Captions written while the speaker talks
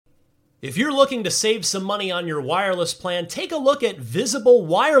If you're looking to save some money on your wireless plan, take a look at Visible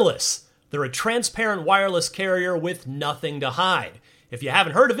Wireless. They're a transparent wireless carrier with nothing to hide. If you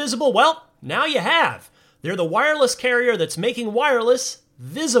haven't heard of Visible, well, now you have. They're the wireless carrier that's making wireless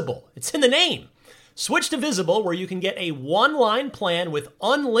visible. It's in the name. Switch to Visible, where you can get a one-line plan with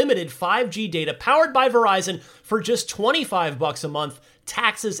unlimited 5G data powered by Verizon for just $25 a month,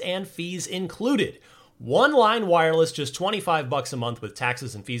 taxes and fees included. One-line wireless, just $25 a month with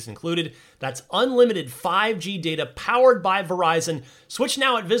taxes and fees included. That's unlimited 5G data powered by Verizon. Switch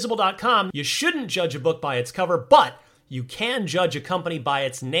now at Visible.com. You shouldn't judge a book by its cover, but you can judge a company by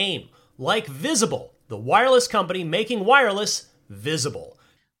its name, like Visible, the wireless company making wireless visible.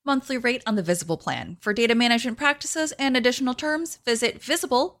 Monthly rate on the Visible plan. For data management practices and additional terms, visit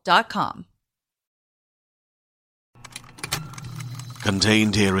Visible.com.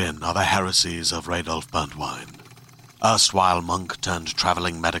 Contained herein are the heresies of Radolf Burntwine, erstwhile monk turned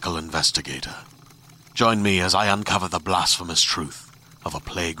traveling medical investigator. Join me as I uncover the blasphemous truth of a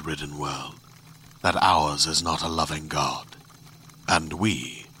plague-ridden world, that ours is not a loving God, and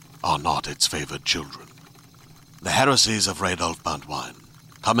we are not its favored children. The heresies of Radolf Burntwine,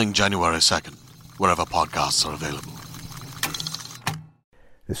 coming January 2nd, wherever podcasts are available.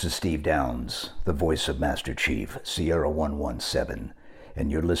 This is Steve Downs, the voice of Master Chief, Sierra 117,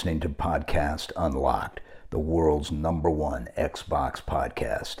 and you're listening to Podcast Unlocked, the world's #1 Xbox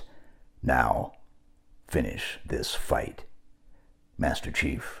podcast. Now, finish this fight. Master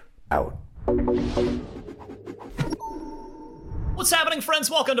Chief, out. What's happening, friends?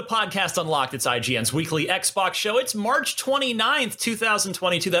 Welcome to Podcast Unlocked. It's IGN's weekly Xbox show. It's March 29th,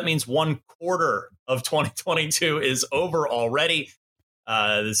 2022. That means one quarter of 2022 is over already.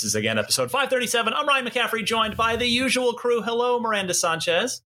 This is, again, episode 537. I'm Ryan McCaffrey, joined by the usual crew. Hello, Miranda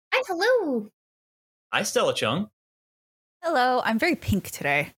Sanchez. Hi, hello. Hi, Stella Chung. Hello, I'm very pink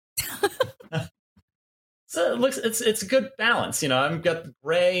today. So it's a good balance. You know, I've got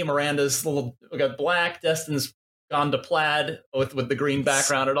gray, Miranda's we got black, Destin's gone to plaid with the green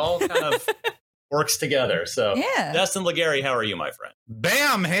background. It all kind of works together. So, Yeah. Destin Legary, how are you, my friend?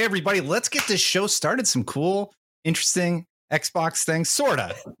 Bam! Hey, everybody, let's get this show started. Some cool, interesting Xbox things,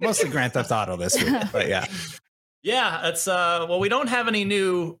 sorta. Mostly Grand Theft Auto this week, but yeah. Yeah, it's well, we don't have any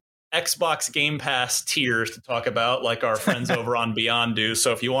new Xbox Game Pass tiers to talk about like our friends over on Beyond do.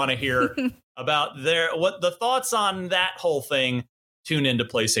 So if you want to hear about what the thoughts on that whole thing, tune into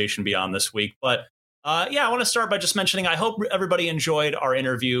PlayStation Beyond this week. But yeah, I want to start by just mentioning, I hope everybody enjoyed our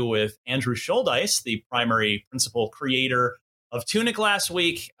interview with Andrew Schuldice, the primary principal creator of Tunic last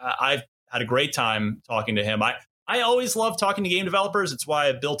week. I've had a great time talking to him. I always love talking to game developers. It's why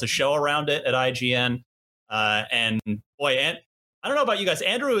I built a show around it at IGN. And boy, I don't know about you guys.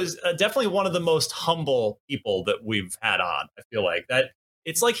 Andrew is definitely one of the most humble people that we've had on. I feel like that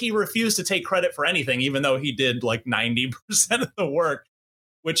it's like he refused to take credit for anything, even though he did like 90% of the work,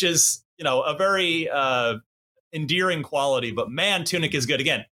 which is, you know, a very endearing quality. But man, Tunic is good.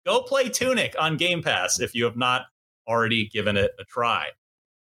 Again, go play Tunic on Game Pass if you have not already given it a try.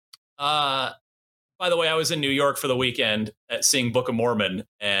 By the way, I was in New York for the weekend at seeing Book of Mormon,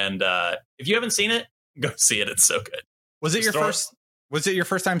 and if you haven't seen it, go see it. It's so good. Was it your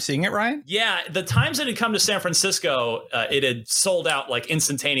first time seeing it, Ryan? Yeah, the times it had come to San Francisco, it had sold out like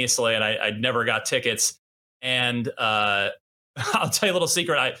instantaneously, and I never got tickets. And I'll tell you a little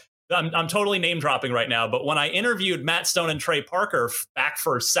secret. I'm totally name dropping right now, but when I interviewed Matt Stone and Trey Parker back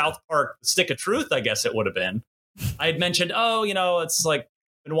for South Park Stick of Truth, I guess it would have been, I had mentioned, oh, you know, it's like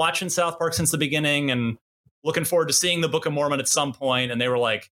been watching South Park since the beginning and looking forward to seeing the Book of Mormon at some point. And they were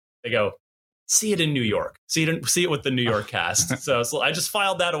like, they go, see it in New York, see it with the New York cast. So I just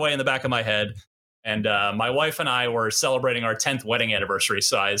filed that away in the back of my head. And my wife and I were celebrating our 10th wedding anniversary.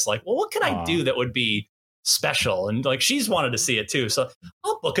 So I was like, well, what can I do that would be special? And like, she's wanted to see it too. So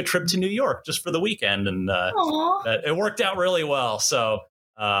I'll book a trip to New York just for the weekend. And it worked out really well. So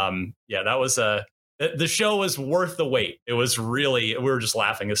yeah, that was the show was worth the wait. It was really, we were just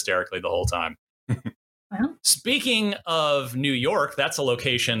laughing hysterically the whole time. Wow. Speaking of New York, that's a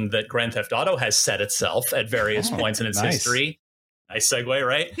location that Grand Theft Auto has set itself at various points in its history. Nice segue,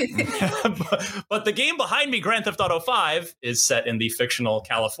 right? But the game behind me, Grand Theft Auto 5, is set in the fictional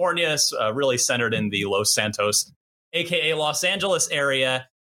California, really centered in the Los Santos, aka Los Angeles area.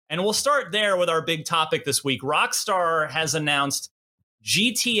 And we'll start there with our big topic this week. Rockstar has announced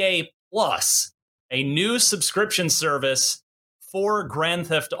GTA Plus, a new subscription service for Grand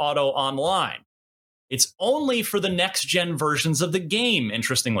Theft Auto Online. It's only for the next-gen versions of the game,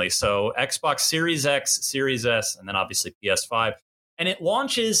 interestingly. So Xbox Series X, Series S, and then obviously PS5. And it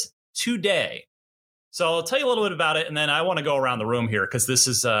launches today. So I'll tell you a little bit about it, and then I want to go around the room here because this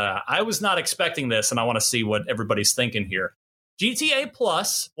is I was not expecting this, and I want to see what everybody's thinking here. GTA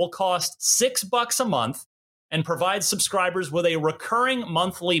Plus will cost $6 a month and provide subscribers with a recurring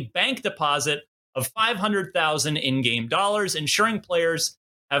monthly bank deposit of $500,000 in-game dollars, ensuring players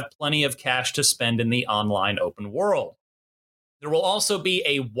have plenty of cash to spend in the online open world. There will also be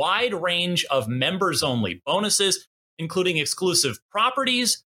a wide range of members-only bonuses, including exclusive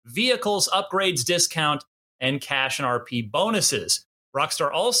properties, vehicles, upgrades, discount, and cash and RP bonuses.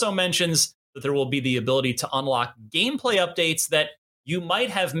 Rockstar also mentions that there will be the ability to unlock gameplay updates that you might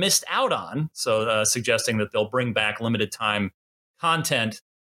have missed out on, so suggesting that they'll bring back limited time content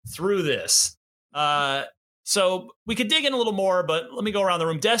through this. So we could dig in a little more, but let me go around the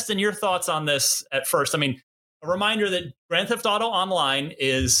room. Destin, your thoughts on this at first. I mean, a reminder that Grand Theft Auto Online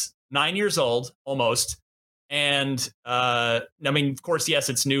is 9 years old, almost. And I mean, of course, yes,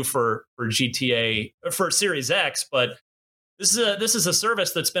 it's new for GTA, for Series X, but this is a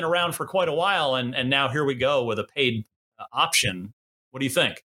service that's been around for quite a while. And now here we go with a paid option. What do you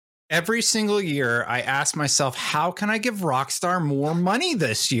think? Every single year, I ask myself, how can I give Rockstar more money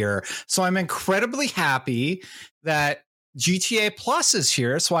this year? So I'm incredibly happy that GTA Plus is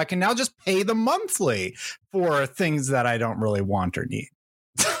here, so I can now just pay them monthly for things that I don't really want or need.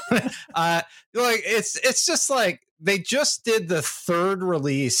 Like it's just like they just did the third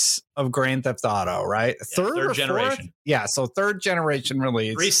release of Grand Theft Auto, right? Yeah, third generation. Fourth? Yeah, so third generation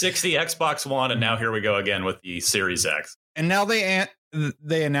release. 360, Xbox One, and now here we go again with the Series X. And now they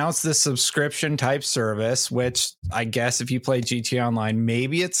announced this subscription type service, which I guess if you play GTA Online,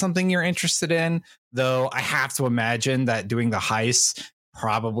 maybe it's something you're interested in. Though I have to imagine that doing the heists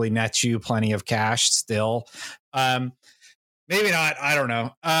probably nets you plenty of cash still. Maybe not. I don't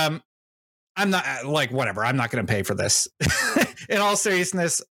know. I'm not like, whatever. I'm not going to pay for this. In all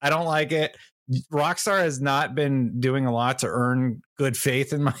seriousness, I don't like it. Rockstar has not been doing a lot to earn good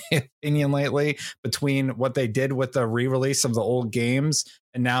faith, in my opinion, lately, between what they did with the re-release of the old games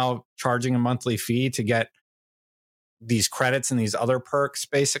and now charging a monthly fee to get these credits and these other perks,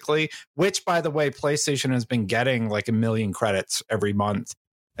 basically, which, by the way, PlayStation has been getting like 1 million credits every month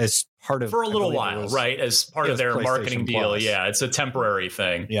as part of, for a little while, right? As part of their marketing deal. Yeah, it's a temporary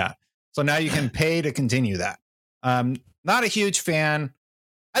thing. Yeah. So now you can pay to continue that. Not a huge fan.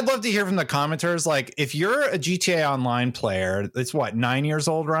 I'd love to hear from the commenters. Like, if you're a GTA Online player, it's what, 9 years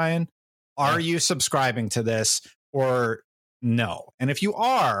old, Ryan? Are you subscribing to this or no? And if you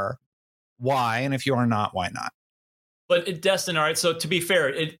are, why? And if you are not, why not? But Destin, all right. So to be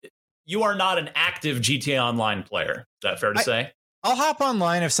fair, you are not an active GTA Online player. Is that fair to say? I'll hop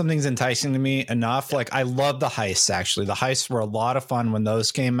online if something's enticing to me enough. Yeah. Like, I love the heists, actually. The heists were a lot of fun when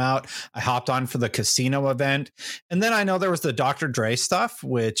those came out. I hopped on for the casino event. And then I know there was the Dr. Dre stuff,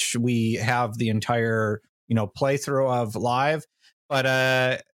 which we have the entire, playthrough of live. But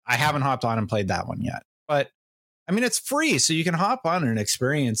I haven't hopped on and played that one yet. But, I mean, it's free, so you can hop on and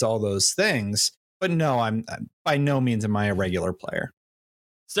experience all those things. But no, I'm by no means am I a regular player.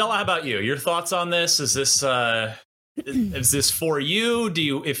 Stella, how about you? Your thoughts on this? Is this for you?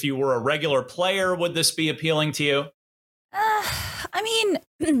 If you were a regular player, would this be appealing to you? I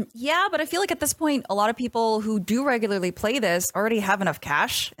mean, yeah, but I feel like at this point, a lot of people who do regularly play this already have enough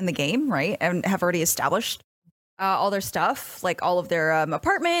cash in the game, right? And have already established all their stuff, like all of their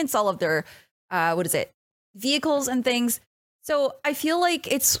apartments, all of their, vehicles and things. So I feel like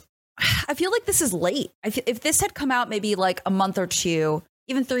this is late. If this had come out maybe like a month or two,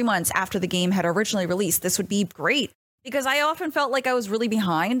 even 3 months after the game had originally released, this would be great. Because I often felt like I was really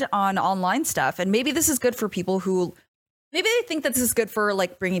behind on online stuff. And maybe this is good for people who, maybe they think that this is good for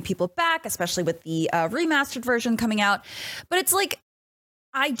like bringing people back, especially with the remastered version coming out. But it's like,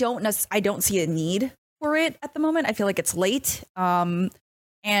 I don't see a need for it at the moment. I feel like it's late. And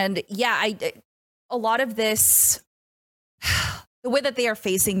yeah, a lot of this, the way that they are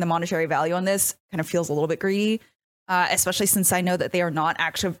facing the monetary value on this kind of feels a little bit greedy, especially since I know that they are not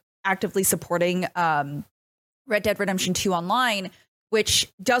actively supporting Red Dead Redemption 2 Online, which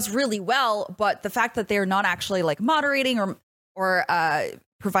does really well, but the fact that they're not actually like moderating or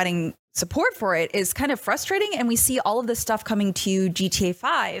providing support for it is kind of frustrating. And we see all of this stuff coming to GTA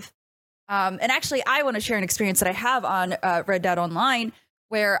 5. And actually, I want to share an experience that I have on Red Dead Online,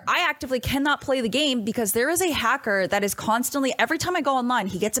 where I actively cannot play the game because there is a hacker that is constantly, every time I go online,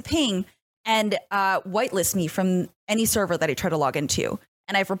 he gets a ping and whitelists me from any server that I try to log into.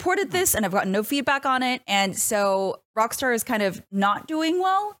 And I've reported this and I've gotten no feedback on it. And so Rockstar is kind of not doing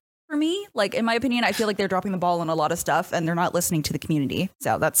well for me. Like, in my opinion, I feel like they're dropping the ball on a lot of stuff and they're not listening to the community.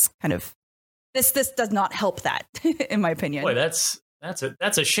 So that's kind of, this does not help that, in my opinion. Boy, that's That's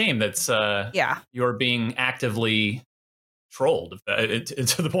a shame. That's Yeah. you're being actively trolled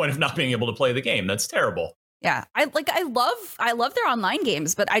to the point of not being able to play the game. That's terrible. Yeah. I love their online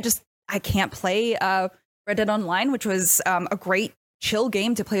games, but I can't play Red Dead Online, which was a great chill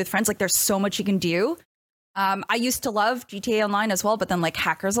game to play with friends. Like there's so much you can do. I used to love GTA Online as well, but then like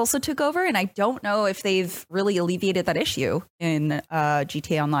hackers also took over, and I don't know if they've really alleviated that issue in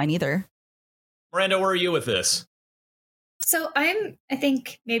GTA Online either. Miranda, where are you with this? So I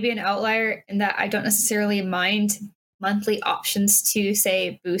think, maybe an outlier in that I don't necessarily mind monthly options to,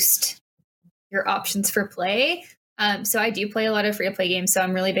 say, boost your options for play. So I do play a lot of free-to-play games, so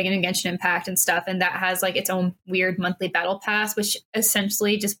I'm really big into Genshin Impact and stuff, and that has like its own weird monthly battle pass, which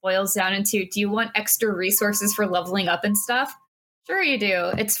essentially just boils down into, do you want extra resources for leveling up and stuff? Sure you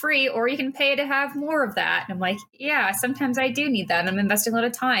do. It's free, or you can pay to have more of that. And I'm like, yeah, sometimes I do need that, and I'm investing a lot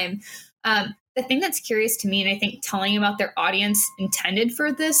of time. The thing that's curious to me, and I think telling about their audience intended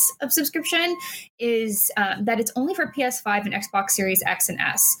for this subscription, is that it's only for PS5 and Xbox Series X and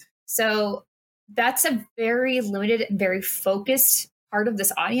S. So that's a very limited and very focused part of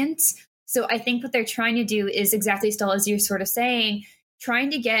this audience. So I think what they're trying to do is exactly, still as you're sort of saying, trying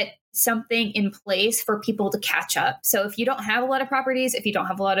to get something in place for people to catch up. So if you don't have a lot of properties, if you don't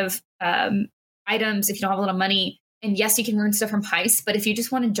have a lot of items, if you don't have a lot of money, and yes, you can learn stuff from heists, but if you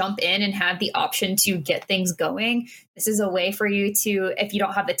just want to jump in and have the option to get things going, this is a way for you to, if you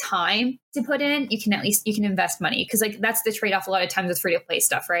don't have the time to put in, you can invest money. Because like that's the trade-off a lot of times with free to play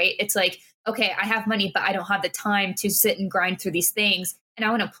stuff, right? It's like, okay, I have money, but I don't have the time to sit and grind through these things. And I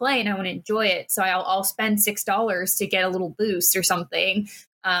want to play and I want to enjoy it. So I'll spend $6 to get a little boost or something.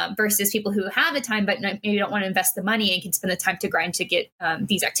 Versus people who have the time but maybe don't want to invest the money and can spend the time to grind to get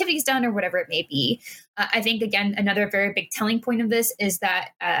these activities done or whatever it may be. I think, again, another very big telling point of this is that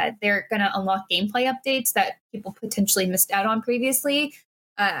they're going to unlock gameplay updates that people potentially missed out on previously.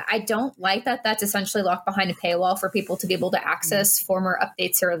 I don't like that that's essentially locked behind a paywall for people to be able to access former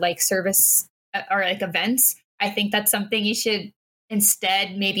updates or like service or like events. I think that's something you should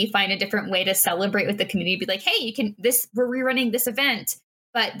instead maybe find a different way to celebrate with the community. Be like, hey, we're rerunning this event.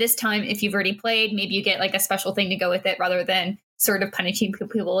 But this time, if you've already played, maybe you get like a special thing to go with it rather than sort of punishing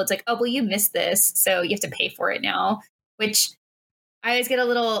people. It's like, oh, well, you missed this, so you have to pay for it now, which I always get a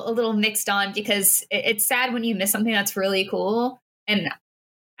little mixed on because it's sad when you miss something that's really cool. And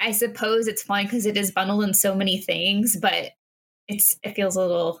I suppose it's fine because it is bundled in so many things, but it feels a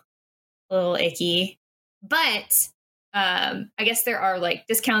little icky. But I guess there are like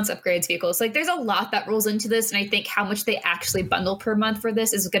discounts, upgrades, vehicles. Like there's a lot that rolls into this. And I think how much they actually bundle per month for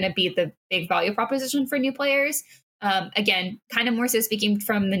this is going to be the big value proposition for new players. Again, kind of more so speaking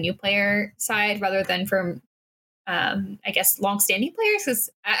from the new player side rather than from, I guess, long-standing players. Because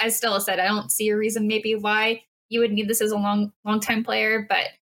as Stella said, I don't see a reason maybe why you would need this as a long-time player, but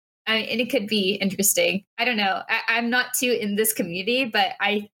and it could be interesting. I don't know. I'm not too in this community, but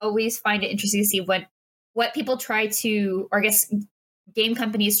I always find it interesting to see what people try to, or I guess game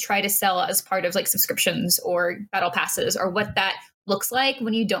companies try to sell as part of like subscriptions or battle passes, or what that looks like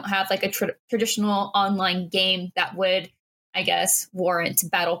when you don't have like a traditional online game that would, I guess, warrant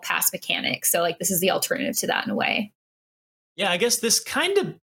battle pass mechanics. So like this is the alternative to that in a way. Yeah, I guess this kind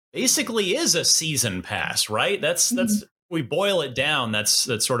of basically is a season pass, right? That's we boil it down. That's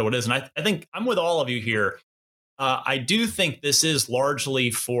sort of what it is. And I think I'm with all of you here. I do think this is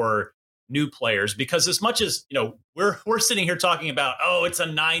largely for new players, because as much as, you know, we're sitting here talking about, oh, it's a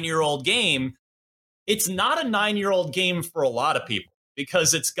 9-year-old game. It's not a 9-year-old game for a lot of people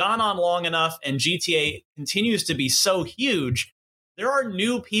because it's gone on long enough and GTA continues to be so huge. There are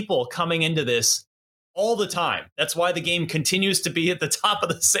new people coming into this all the time. That's why the game continues to be at the top of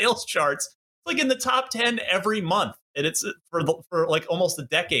the sales charts, like in the top 10 every month. And it's for like almost a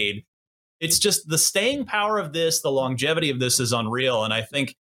decade. It's just the staying power of this, the longevity of this is unreal. And I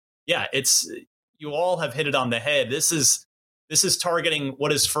think, yeah, you all have hit it on the head. This is targeting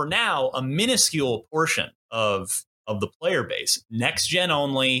what is for now a minuscule portion of the player base. Next gen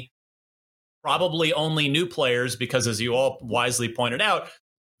only, probably only new players, because as you all wisely pointed out,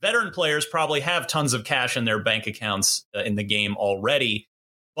 veteran players probably have tons of cash in their bank accounts in the game already.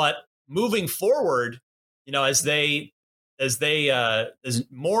 But moving forward, you know, as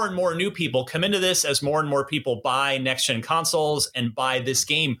more and more new people come into this, as more and more people buy next gen consoles and buy this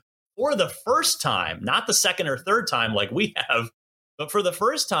game for the first time, not the second or third time like we have, but for the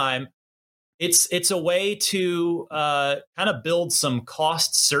first time, it's a way to kind of build some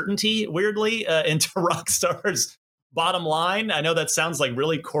cost certainty, weirdly, into Rockstar's bottom line. I know that sounds like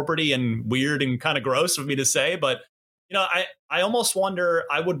really corporate-y and weird and kind of gross of me to say, but I almost wonder,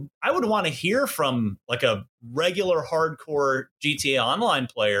 I would want to hear from like a regular hardcore GTA Online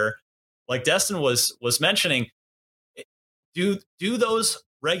player, like Destin was mentioning. Do those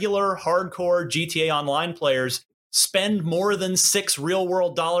regular hardcore GTA Online players spend more than $6 real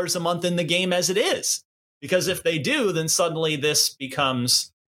world dollars a month in the game as it is? Because if they do, then suddenly this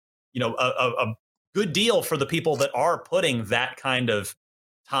becomes, a good deal for the people that are putting that kind of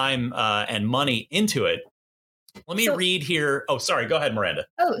time and money into it. Let me read here. Oh, sorry. Go ahead, Miranda.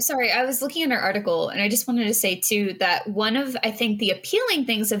 Oh, sorry. I was looking at our article, and I just wanted to say, too, that one of, I think, the appealing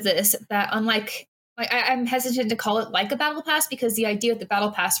things of this, that unlike, I'm hesitant to call it like a battle pass, because the idea of the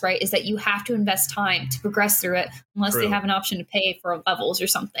battle pass, right, is that you have to invest time to progress through it unless they have an option to pay for levels or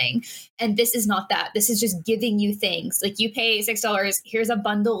something. And this is not that. This is just giving you things. Like, you pay $6, here's a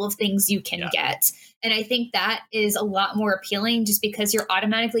bundle of things you can get. And I think that is a lot more appealing, just because you're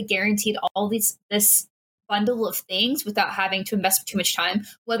automatically guaranteed all this bundle of things without having to invest too much time.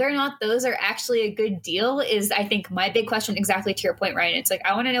 Whether or not those are actually a good deal is, I think, my big question. Exactly to your point, Ryan. It's like,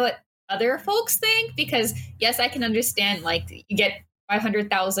 I want to know what other folks think, because yes, I can understand, like, you get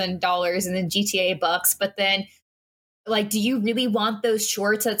 $500,000 in the GTA bucks, but then, like, do you really want those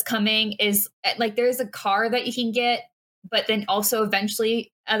shorts that's coming? Is like, there's a car that you can get, but then also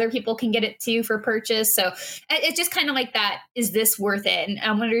eventually other people can get it too for purchase. So it's just kind of like that. Is this worth it? And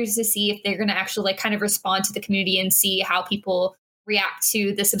I'm wondering to see if they're going to actually, like, kind of respond to the community and see how people react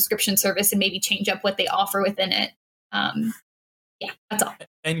to the subscription service and maybe change up what they offer within it. Yeah, that's all.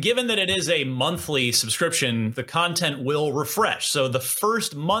 And given that it is a monthly subscription, the content will refresh. So the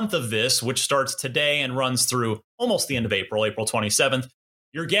first month of this, which starts today and runs through almost the end of April 27th,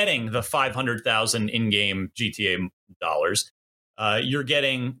 you're getting the 500,000 in-game GTA dollars. You're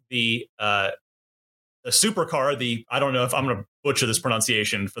getting the supercar. I don't know if I'm going to butcher this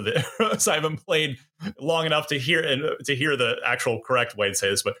pronunciation so I haven't played long enough to hear the actual correct way to say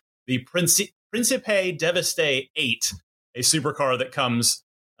this, but the Principe Deveste 8, a supercar that comes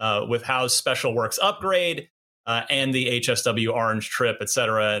with Howe's Special Works upgrade and the HSW Orange Trip,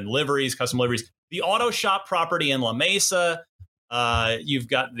 etc., and liveries, custom liveries. The Auto Shop property in La Mesa. You've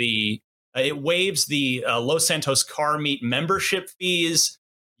got it waives the Los Santos Car Meet membership fees.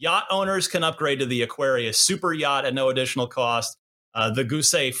 Yacht owners can upgrade to the Aquarius Super Yacht at no additional cost. The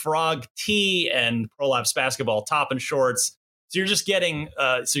Gousset Frog Tee and Prolapse Basketball top and shorts. So you're just getting,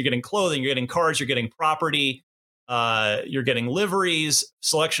 you're getting clothing, you're getting cars, you're getting property, you're getting liveries,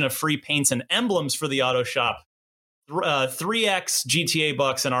 selection of free paints and emblems for the auto shop. 3x GTA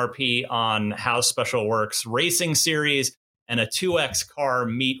bucks and RP on House Special Works Racing Series, and a 2x car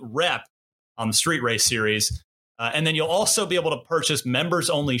meet rep on the Street Race Series. And then you'll also be able to purchase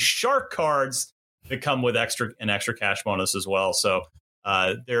members-only shark cards that come with extra cash bonus as well. So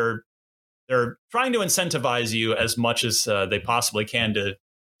they're trying to incentivize you as much as they possibly can to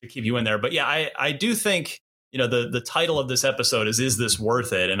keep you in there. But yeah, I do think, the title of this episode is this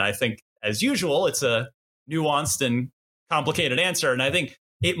worth it? And I think, as usual, it's a nuanced and complicated answer. And I think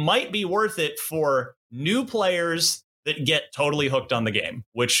it might be worth it for new players that get totally hooked on the game,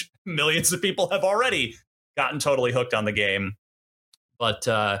 which millions of people have already gotten totally hooked on the game. But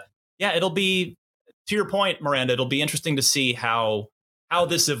it'll be, to your point, Miranda, it'll be interesting to see how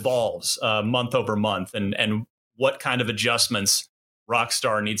this evolves month over month, and what kind of adjustments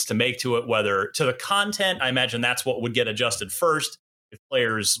Rockstar needs to make to it, whether to the content. I imagine that's what would get adjusted first, if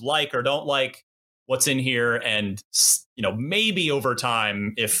players like or don't like what's in here, and maybe over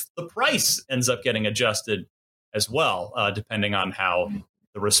time if the price ends up getting adjusted as well, depending on how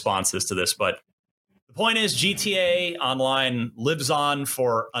the response is to this. But the point is, GTA Online lives on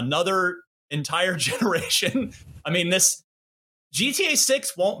for another entire generation. I mean, this GTA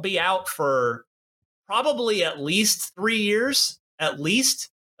 6 won't be out for probably at least 3 years, at least.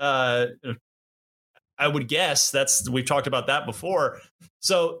 I would guess. We've talked about that before.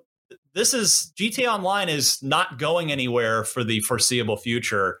 So GTA Online is not going anywhere for the foreseeable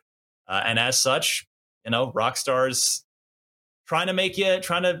future. And as such, Rockstar's trying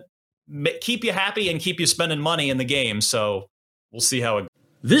to keep you happy and keep you spending money in the game. So we'll see how it goes.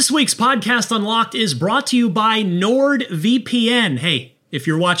 This week's Podcast Unlocked is brought to you by NordVPN. Hey, if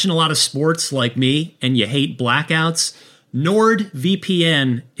you're watching a lot of sports like me and you hate blackouts,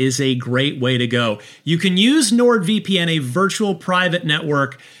 NordVPN is a great way to go. You can use NordVPN, a virtual private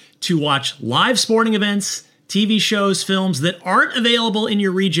network, to watch live sporting events, TV shows, films that aren't available in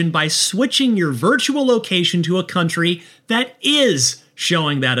your region by switching your virtual location to a country that is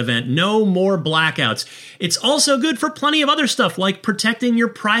showing that event. No more blackouts. It's also good for plenty of other stuff like protecting your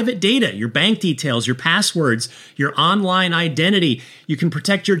private data, your bank details, your passwords, your online identity. You can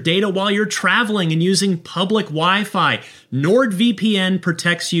protect your data while you're traveling and using public Wi-Fi. NordVPN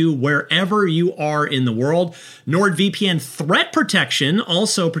protects you wherever you are in the world. NordVPN Threat Protection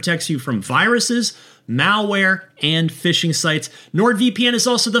also protects you from viruses, malware, and phishing sites. NordVPN is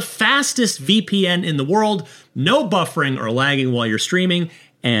also the fastest VPN in the world. No buffering or lagging while you're streaming,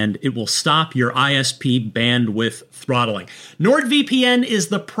 and it will stop your ISP bandwidth throttling. NordVPN is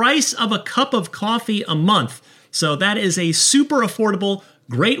the price of a cup of coffee a month, so that is a super affordable,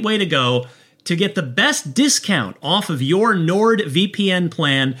 great way to go. To get the best discount off of your NordVPN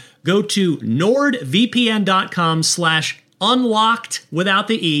plan, go to nordvpn.com/unlocked without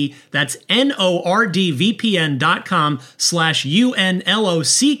the E. That's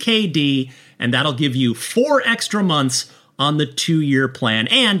nordvpn.com/UNLOCKD. And that'll give you 4 extra months on the 2-year plan.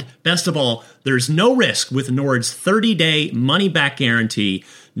 And best of all, there's no risk with Nord's 30-day money-back guarantee.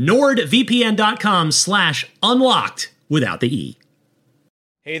 nordvpn.com/unlocked without the E.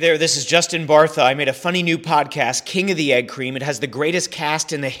 Hey there, this is Justin Bartha. I made a funny new podcast, King of the Egg Cream. It has the greatest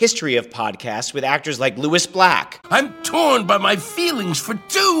cast in the history of podcasts with actors like Louis Black. I'm torn by my feelings for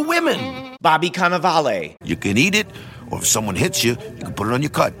 2 women. Bobby Cannavale. You can eat it, or if someone hits you, you can put it on your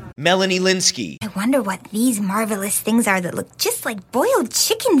cut. Melanie Linsky. I wonder what these marvelous things are that look just like boiled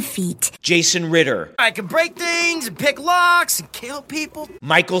chicken feet. Jason Ritter. I can break things and pick locks and kill people.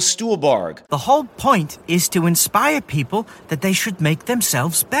 Michael Stuhlbarg. The whole point is to inspire people that they should make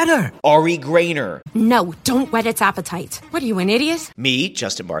themselves better. Ari Grainer. No, don't whet its appetite. What are you, an idiot? Me,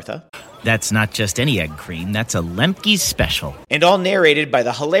 Justin Bartha. That's not just any egg cream, that's a Lemke's special. And all narrated by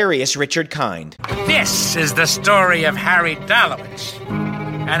the hilarious Richard Kind. This is the story of Harry Dalowitz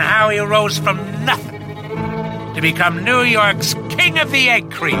and how he rose from nothing to become New York's King of the Egg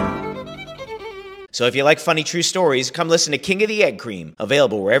Cream. So if you like funny true stories, come listen to King of the Egg Cream,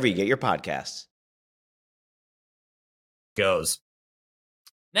 available wherever you get your podcasts. Goes.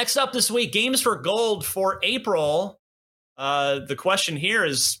 Next up this week, Games for Gold for April. The question here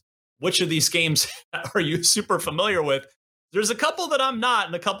is, which of these games are you super familiar with? There's a couple that I'm not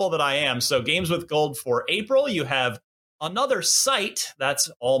and a couple that I am. So Games with Gold for April, you have Another Sight.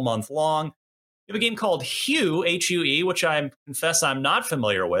 That's all month long. You have a game called Hue, H-U-E, which I confess I'm not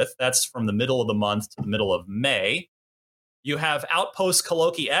familiar with. That's from the middle of the month to the middle of May. You have Outpost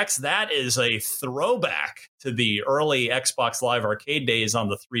Koloki X. That is a throwback to the early Xbox Live Arcade days on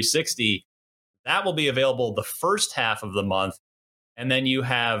the 360. That will be available the first half of the month. And then you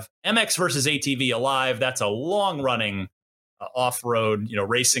have MX versus ATV Alive. That's a long-running off-road,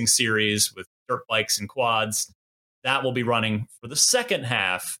 racing series with dirt bikes and quads. That will be running for the second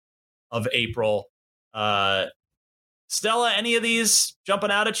half of April. Stella, any of these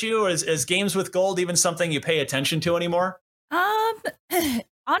jumping out at you? Or is Games with Gold even something you pay attention to anymore?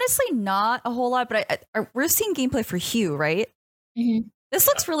 Honestly, not a whole lot. But we're seeing gameplay for Hue, right? Mm-hmm. This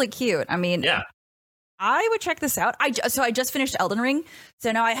looks really cute. I mean, yeah. I would check this out. I just finished Elden Ring,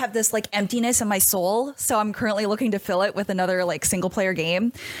 so now I have this emptiness in my soul. So I'm currently looking to fill it with another single player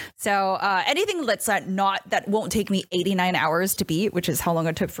game. So anything that's that won't take me 89 hours to beat, which is how long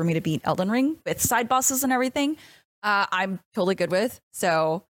it took for me to beat Elden Ring with side bosses and everything, I'm totally good with.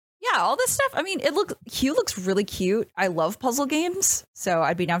 So yeah, all this stuff. I mean, Hue looks really cute. I love puzzle games, so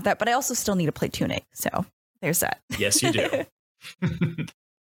I'd be down with that. But I also still need to play Tunic. So there's that. Yes, you do.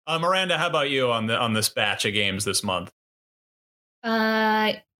 Miranda, how about you on this batch of games this month?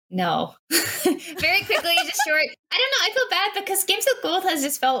 No. Very quickly, just short. I don't know. I feel bad because Games with Gold has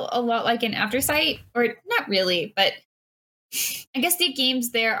just felt a lot like an Aftersight, or not really, but I guess the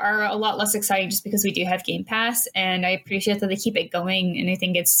games there are a lot less exciting just because we do have Game Pass, and I appreciate that they keep it going. And I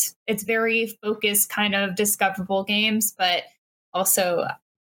think it's very focused, kind of discoverable games, but also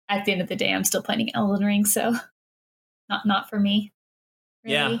at the end of the day, I'm still playing Elden Ring, so not for me.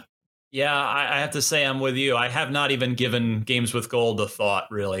 Really. Yeah, I have to say I'm with you. I have not even given Games with Gold a thought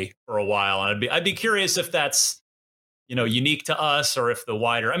really for a while, and I'd be curious if that's unique to us or if the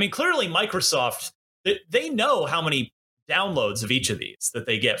wider. I mean, clearly Microsoft they know how many downloads of each of these that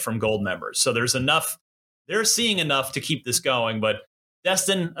they get from Gold members, so there's enough. They're seeing enough to keep this going. But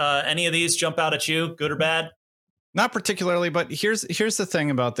Destin, any of these jump out at you, good or bad? Not particularly, but here's the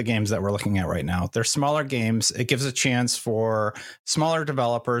thing about the games that we're looking at right now. They're smaller games. It gives a chance for smaller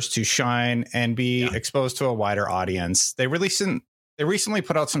developers to shine and be exposed to a wider audience. They recently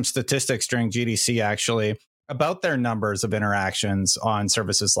put out some statistics during GDC, actually, about their numbers of interactions on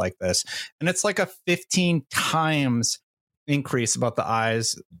services like this. And it's like a 15 times increase about the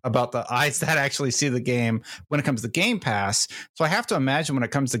eyes that actually see the game when it comes to Game Pass. So I have to imagine when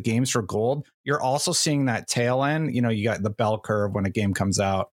it comes to games for gold, you're also seeing that tail end. You know, you got the bell curve when a game comes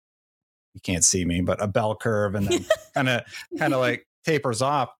out. You can't see me, but a bell curve, and then kind of like tapers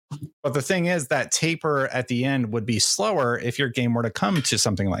off. But the thing is that taper at the end would be slower if your game were to come to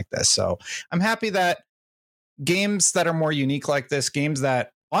something like this. So I'm happy that games that are more unique like this, games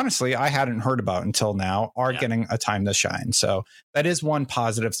that honestly I hadn't heard about until now, are getting a time to shine. So that is one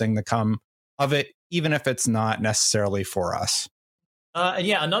positive thing to come of it, even if it's not necessarily for us. And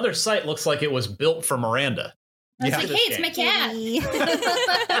yeah, another site looks like it was built for Miranda. I was like, hey, it's my cat.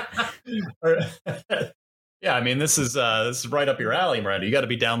 Yeah, I mean, this is right up your alley, Miranda. You got to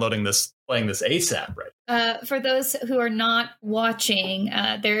be downloading this, playing this ASAP, right? For those who are not watching,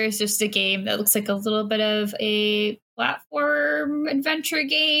 there is just a game that looks like a little bit of a platform adventure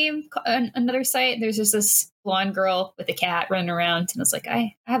game. Another site, there's just this blonde girl with a cat running around, and it's like,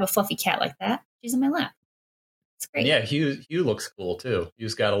 I have a fluffy cat like that. She's in my lap. It's great. Yeah, Hugh looks cool too.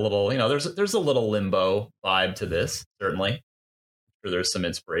 Hugh's got a little, you know, there's a little Limbo vibe to this, certainly. I'm sure there's some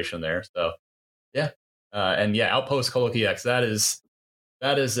inspiration there. So, yeah. And yeah, Outpost Coloki X, that is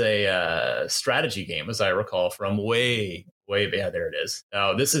a strategy game, as I recall, from way back. Yeah, there it is.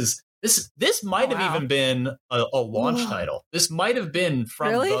 Now this might have even been a launch title. This might have been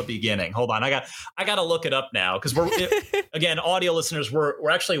from the beginning. Hold on, I got to look it up now, because again, audio listeners,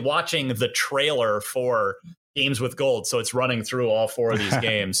 we're actually watching the trailer for Games with Gold, so it's running through all four of these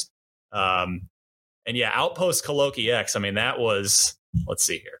games. And yeah, Outpost Coloki X. I mean, that was. Let's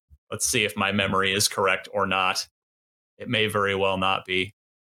see here. Let's see if my memory is correct or not. It may very well not be.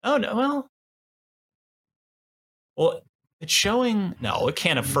 Oh, no. Well, it's showing. No, it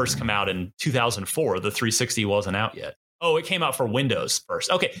can't have first come out in 2004. The 360 wasn't out yet. Oh, it came out for Windows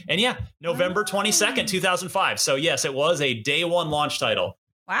first. Okay. And yeah, November 22nd, 2005. So yes, it was a day one launch title.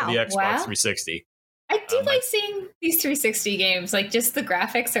 Wow. For the Xbox 360. I do like seeing these 360 games. Like, just the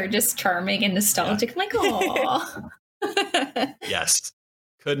graphics are just charming and nostalgic. Yeah. I'm like, oh. Yes.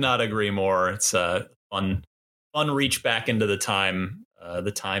 Could not agree more. It's a fun reach back into the time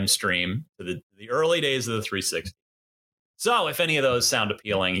stream to the early days of the 360. So if any of those sound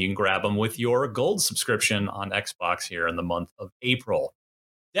appealing, you can grab them with your gold subscription on Xbox here in the month of April.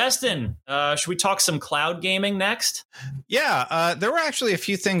 Destin, should we talk some cloud gaming next? Yeah, there were actually a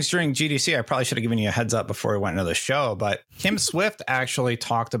few things during GDC. I probably should have given you a heads up before we went into the show, but Kim Swift actually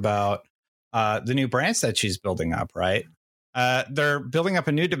talked about the new branch that she's building up, right? They're building up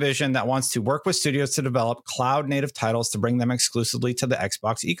a new division that wants to work with studios to develop cloud native titles to bring them exclusively to the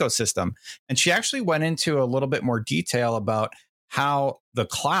Xbox ecosystem. And she actually went into a little bit more detail about how the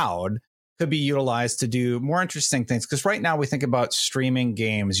cloud could be utilized to do more interesting things. Because right now we think about streaming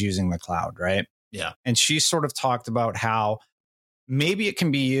games using the cloud, right? Yeah. And she sort of talked about how maybe it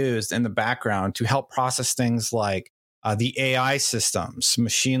can be used in the background to help process things like the AI systems,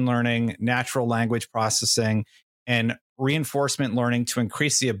 machine learning, natural language processing, and reinforcement learning to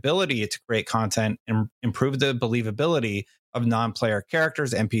increase the ability to create content and improve the believability of non-player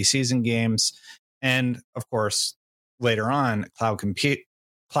characters, NPCs in games, and of course, later on, cloud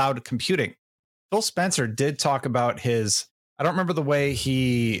computing. Phil Spencer did talk about his, I don't remember the way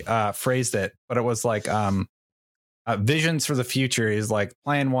he phrased it, but it was like visions for the future. He's like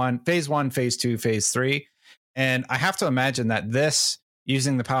phase one, phase two, phase three. And I have to imagine that this,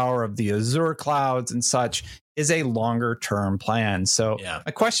 using the power of the Azure clouds and such, is a longer term plan. So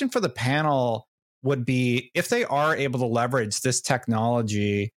my question for the panel would be, if they are able to leverage this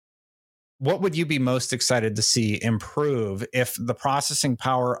technology, what would you be most excited to see improve if the processing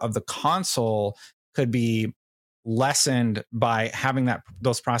power of the console could be lessened by having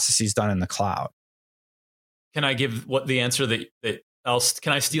those processes done in the cloud? Can I give what the answer that else?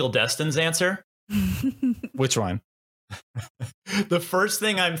 Can I steal Destin's answer? Which one? The first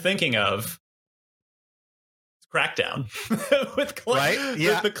thing I'm thinking of is Crackdown with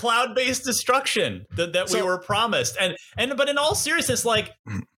the cloud-based destruction that we were promised. But in all seriousness, like,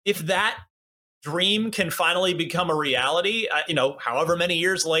 if that dream can finally become a reality, however many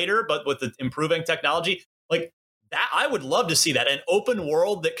years later, but with the improving technology, like that, I would love to see that. An open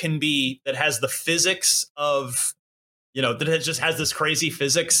world that has the physics of, that has this crazy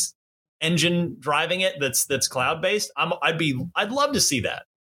physics engine driving it that's cloud based. I'd love to see that.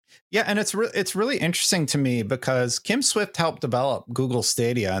 Yeah, and it's really interesting to me because Kim Swift helped develop Google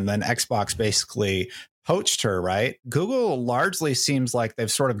Stadia, and then Xbox basically poached her, right? Google largely seems like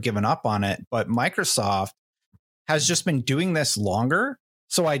they've sort of given up on it, but Microsoft has just been doing this longer.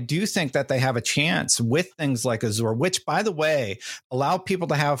 So I do think that they have a chance with things like Azure, which, by the way, allow people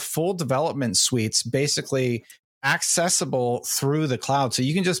to have full development suites basically accessible through the cloud. So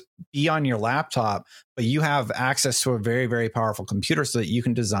you can just be on your laptop, but you have access to a very, very powerful computer so that you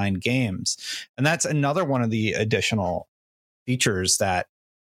can design games. And that's another one of the additional features that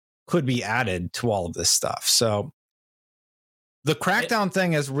could be added to all of this stuff. So the Crackdown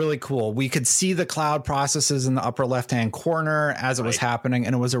thing is really cool. We could see the cloud processes in the upper left-hand corner as it was happening,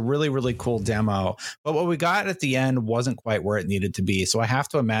 and it was a really, really cool demo. But what we got at the end wasn't quite where it needed to be. So I have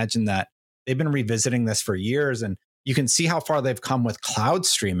to imagine that they've been revisiting this for years, and you can see how far they've come with cloud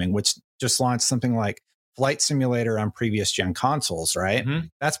streaming, which just launched something like Flight Simulator on previous gen consoles, right? Mm-hmm.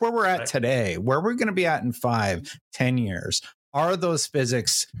 That's where we're at today. Where we're going to be at in 5, 10 years. Are those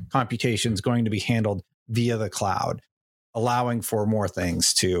physics computations going to be handled via the cloud, allowing for more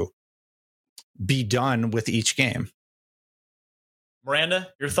things to be done with each game? Miranda,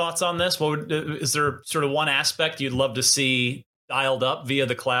 your thoughts on this? Is there sort of one aspect you'd love to see dialed up via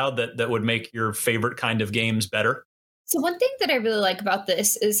the cloud that would make your favorite kind of games better? So one thing that I really like about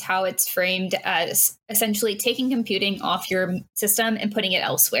this is how it's framed as essentially taking computing off your system and putting it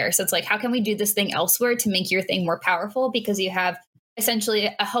elsewhere. So it's like, how can we do this thing elsewhere to make your thing more powerful? Because you have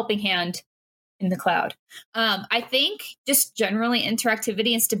essentially a helping hand in the cloud. I think just generally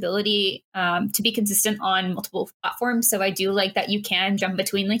interactivity and stability to be consistent on multiple platforms. So I do like that you can jump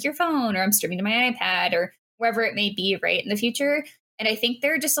between like your phone, or I'm streaming to my iPad, or wherever it may be, right, in the future. And I think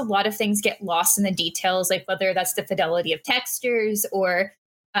there are just a lot of things get lost in the details, like whether that's the fidelity of textures, or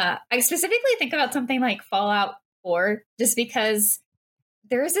I specifically think about something like Fallout 4, just because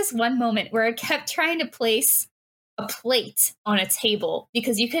there was this one moment where I kept trying to place a plate on a table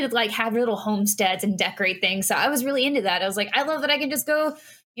because you could like have little homesteads and decorate things. So I was really into that. I was like, I love that I can just go,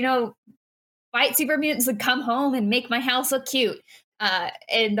 fight super mutants and come home and make my house look cute.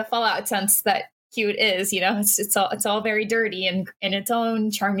 In the Fallout sense that cute is, it's all very dirty and in its own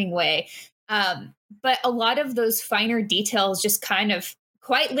charming way. But a lot of those finer details just kind of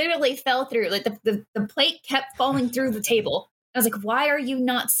quite literally fell through. Like the plate kept falling through the table. I was like, why are you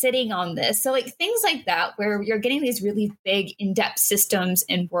not sitting on this? So like things like that, where you're getting these really big in-depth systems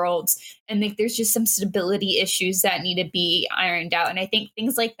and worlds, and like there's just some stability issues that need to be ironed out. And I think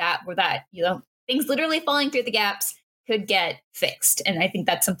things like that, where that, things literally falling through the gaps could get fixed. And I think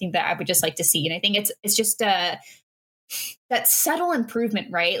that's something that I would just like to see. And I think it's just that subtle improvement,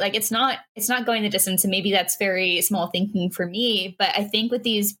 right? Like it's not going the distance, and maybe that's very small thinking for me. But I think with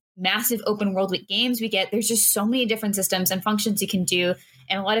these massive open world games there's just so many different systems and functions you can do,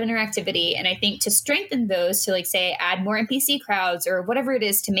 and a lot of interactivity. And I think to strengthen those, to like say add more NPC crowds or whatever it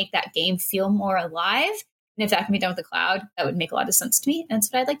is to make that game feel more alive, and if that can be done with the cloud, that would make a lot of sense to me. And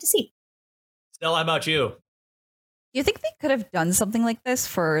that's what I'd like to see. Stella, how about you? Do you think they could have done something like this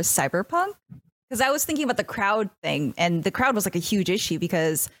for Cyberpunk? Because I was thinking about the crowd thing, and the crowd was like a huge issue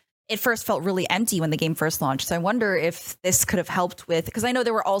because it first felt really empty when the game first launched. So I wonder if this could have helped with, because I know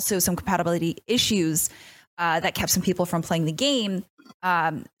there were also some compatibility issues that kept some people from playing the game.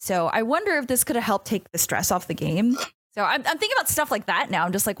 So I wonder if this could have helped take the stress off the game. So I'm thinking about stuff like that now.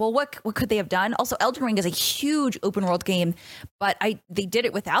 I'm just like, well, what could they have done? Also, Elden Ring is a huge open world game, but they did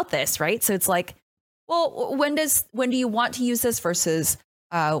it without this, right? So it's like, well, when do you want to use this versus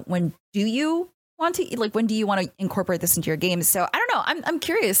when do you want to, like, when do you want to incorporate this into your games? So I don't know. I'm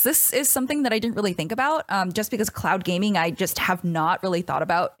curious. This is something that I didn't really think about, just because cloud gaming, I just have not really thought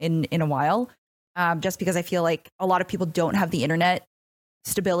about in a while, just because I feel like a lot of people don't have the internet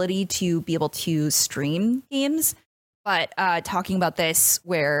stability to be able to stream games. But talking about this,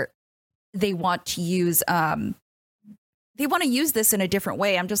 where they want to use this in a different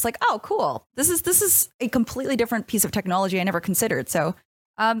way, I'm just like, oh, cool. This is a completely different piece of technology I never considered. So,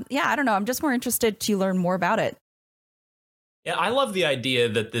 yeah, I don't know. I'm just more interested to learn more about it. Yeah, I love the idea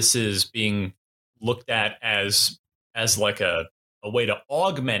that this is being looked at as like a way to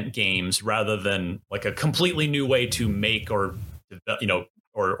augment games rather than like a completely new way to make or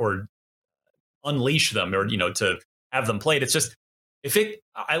unleash them, or to have them played. It's just,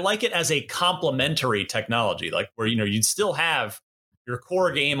 I like it as a complementary technology, like where, you'd still have your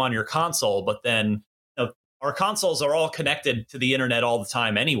core game on your console, but then our consoles are all connected to the internet all the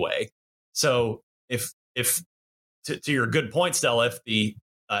time anyway. So if to your good point, Stella, if the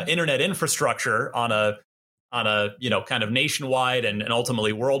internet infrastructure on a kind of nationwide and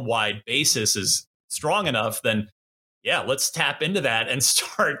ultimately worldwide basis is strong enough, then yeah, let's tap into that and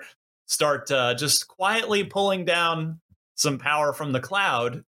start just quietly pulling down some power from the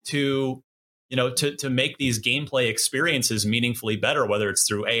cloud to make these gameplay experiences meaningfully better, whether it's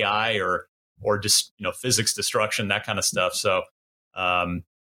through AI or just physics destruction, that kind of stuff. So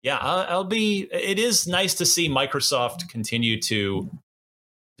it is nice to see Microsoft continue to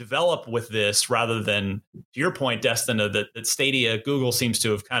develop with this rather than, to your point, Destin, that Stadia, Google seems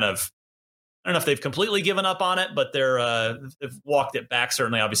to have kind of, I don't know if they've completely given up on it, but they've walked it back.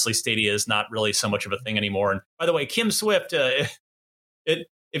 Certainly, obviously, Stadia is not really so much of a thing anymore. And by the way, Kim Swift, if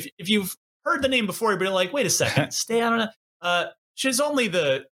you've heard the name before, you've been like, wait a second, I don't know. She's only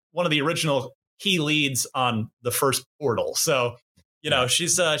one of the original key leads on the first Portal. So,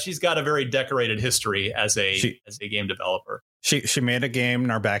 she's got a very decorated history as a game developer. She made a game,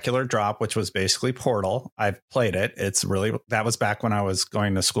 Narbacular Drop, which was basically Portal. I've played it. That was back when I was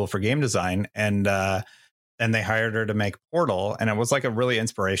going to school for game design, and they hired her to make Portal, and it was like a really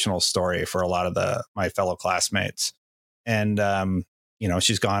inspirational story for a lot of my fellow classmates. And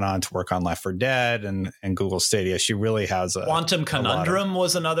she's gone on to work on Left 4 Dead and Google Stadia. She really has Quantum Conundrum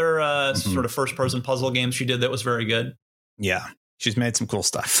was another sort of first-person puzzle game she did that was very good. Yeah, she's made some cool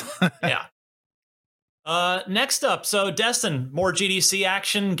stuff. Yeah. Next up, so Destin, more GDC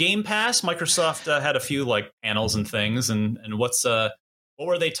action. Game Pass. Microsoft had a few panels and things, and what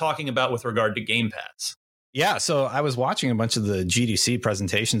were they talking about with regard to Game Pass? Yeah, so I was watching a bunch of the GDC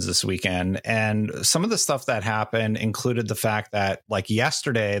presentations this weekend, and some of the stuff that happened included the fact that,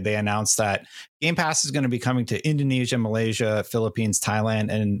 yesterday, they announced that Game Pass is going to be coming to Indonesia, Malaysia, Philippines, Thailand,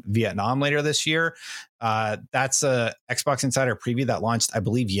 and Vietnam later this year. That's a Xbox Insider preview that launched, I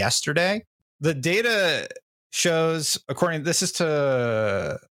believe, yesterday. The data shows, this is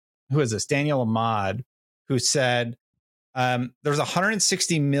to, who is this? Daniel Ahmad, who said, there's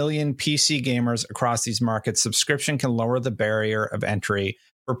 160 million PC gamers across these markets. Subscription can lower the barrier of entry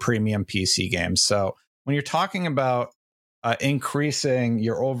for premium PC games. So when you're talking about increasing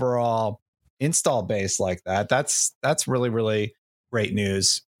your overall install base like that, that's really, really great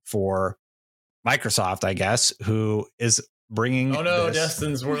news for Microsoft, I guess, who is bringing. Oh no,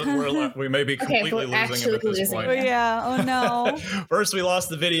 Destin's we may be completely losing him at this point. Oh, yeah. Oh no. First we lost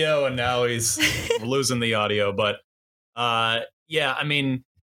the video, and now we're losing the audio. But yeah, I mean,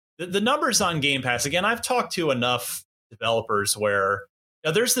 the numbers on Game Pass. Again, I've talked to enough developers where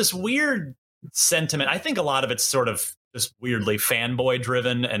there's this weird sentiment. I think a lot of it's sort of just weirdly fanboy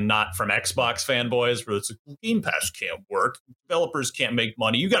driven, and not from Xbox fanboys, where it's like, Game Pass can't work. Developers can't make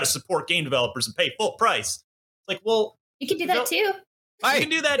money. You got to support game developers and pay full price. It's like, well. You can do that too. You can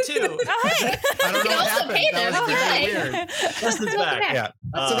do that too. I don't know what happened. That was very weird. Justin's back. Yeah.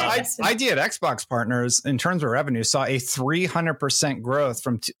 So the idea at Xbox Partners, in terms of revenue, saw a 300% growth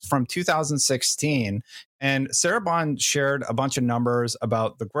from 2016. And Sarah Bond shared a bunch of numbers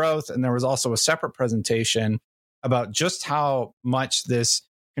about the growth. And there was also a separate presentation about just how much this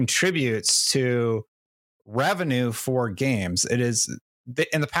contributes to revenue for games. It is,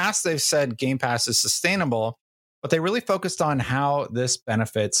 in the past, they've said Game Pass is sustainable, but they really focused on how this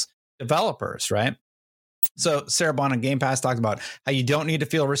benefits developers, right? So Sarah Bond on Game Pass talked about how you don't need to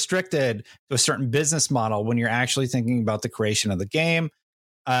feel restricted to a certain business model when you're actually thinking about the creation of the game.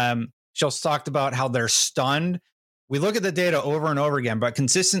 She also talked about how they're stunned. We look at the data over and over again, but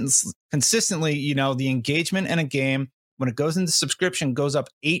consistently, the engagement in a game, when it goes into subscription, goes up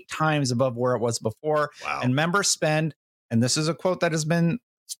 8 times above where it was before. Wow. And members spend, and this is a quote that has been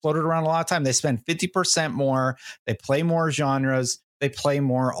floated around a lot of time, they spend 50% more, they play more genres, they play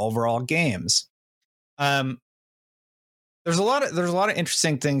more overall games. There's a lot of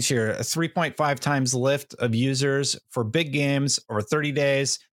interesting things here. A 3.5 times lift of users for big games over 30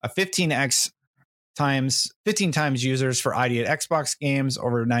 days, a 15 times users for ID at Xbox games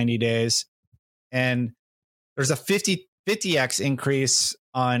over 90 days. And there's a 50x increase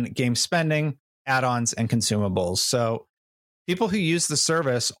on game spending, add-ons, and consumables. So people who use the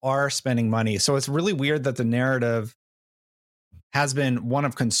service are spending money. So it's really weird that the narrative has been one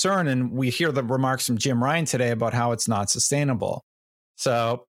of concern. And we hear the remarks from Jim Ryan today about how it's not sustainable.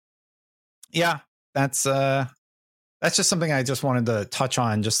 So yeah, that's just something I just wanted to touch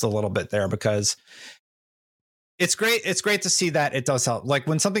on just a little bit there, because it's great. It's great to see that it does help. Like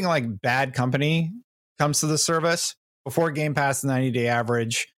when something like Bad Company comes to the service, before Game Pass, the 90-day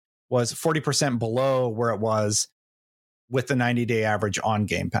average was 40% below where it was with the 90-day average on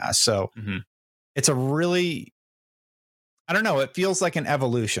Game Pass. So it's a really, I don't know, it feels like an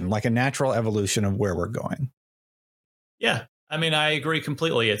evolution, like a natural evolution of where we're going. Yeah. I mean, I agree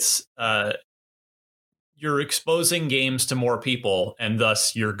completely. It's you're exposing games to more people, and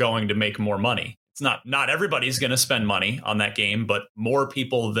thus you're going to make more money. It's not everybody's going to spend money on that game, but more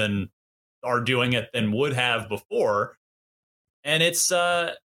people than are doing it than would have before. And it's,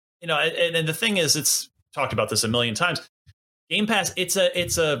 and the thing is, it's talked about this a million times. Game Pass, it's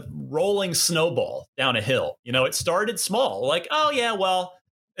a rolling snowball down a hill. It started small, like, oh yeah, well,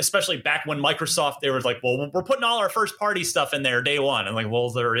 especially back when Microsoft, they were like, well, we're putting all our first party stuff in there day one. And like, well,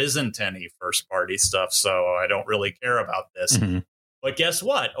 there isn't any first party stuff, so I don't really care about this. Mm-hmm. But guess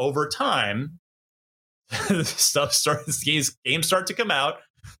what? Over time, games start to come out.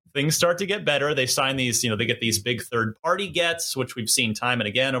 Things start to get better. They sign these, they get these big third party gets, which we've seen time and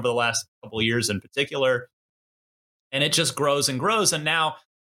again over the last couple of years in particular. And it just grows and grows. And now,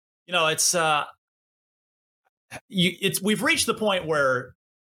 we've reached the point where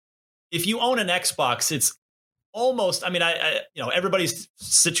if you own an Xbox, it's almost, everybody's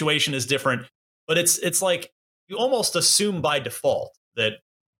situation is different, but it's like you almost assume by default that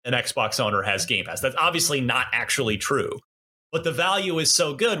an Xbox owner has Game Pass. That's obviously not actually true, but the value is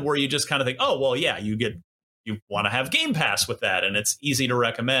so good where you just kind of think, oh, well, yeah, you want to have Game Pass with that, and it's easy to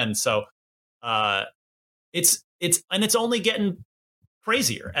recommend. So it's only getting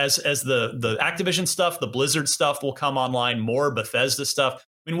crazier as the Activision stuff, the Blizzard stuff will come online, more Bethesda stuff.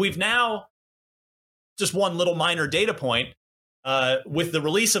 I mean, we've now, just one little minor data point, with the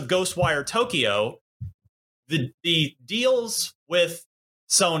release of Ghostwire Tokyo, the deals with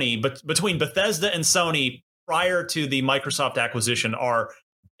Sony, but between Bethesda and Sony prior to the Microsoft acquisition are,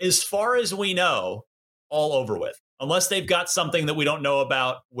 as far as we know, all over with. Unless they've got something that we don't know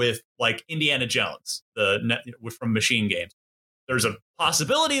about with, like, Indiana Jones, from Machine Games. There's a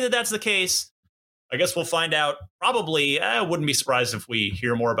possibility that that's the case. I guess we'll find out. Probably, I wouldn't be surprised if we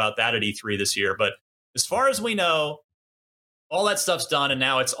hear more about that at E3 this year. But as far as we know, all that stuff's done, and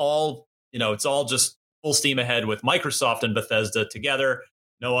now it's all just full steam ahead with Microsoft and Bethesda together.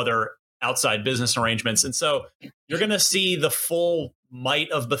 No other outside business arrangements, and so you're going to see the full might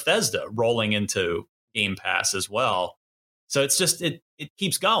of Bethesda rolling into Game Pass as well. So it's just it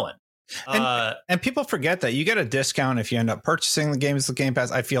keeps going. And people forget that you get a discount if you end up purchasing the games with Game Pass.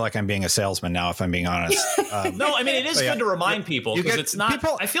 I feel like I'm being a salesman now, if I'm being honest. No, I mean, it is good to remind people, because it's not.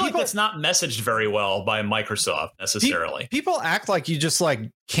 I feel like that's not messaged very well by Microsoft necessarily. People act like you just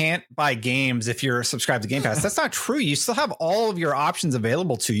can't buy games if you're subscribed to Game Pass. That's not true. You still have all of your options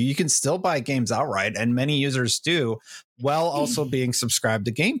available to you. You can still buy games outright, and many users do, while also being subscribed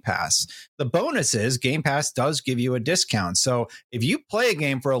to Game Pass. The bonus is Game Pass does give you a discount. So if you play a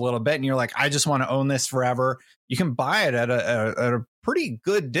game for a little bit and you're like, I just want to own this forever, you can buy it at a pretty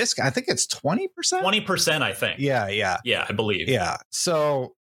good discount. I think it's 20%. 20%, I think. Yeah, I believe. Yeah.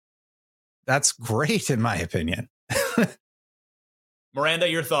 So that's great, in my opinion. Miranda,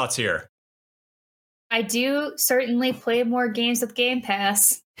 your thoughts here? I do certainly play more games with Game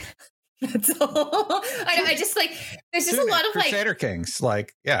Pass. That's all. I just there's just a lot of Crusader Kings, there's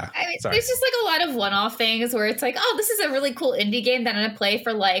just a lot of one-off things where it's like, oh, this is a really cool indie game that I'm gonna play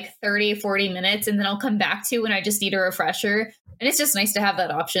for 30-40 minutes, and then I'll come back to when I just need a refresher. And it's just nice to have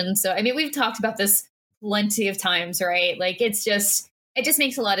that option. So I mean, we've talked about this plenty of times, right? It just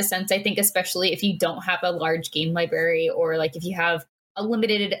makes a lot of sense, I think, especially if you don't have a large game library, or if you have a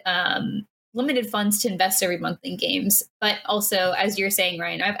limited funds to invest every month in games. But also, as you're saying,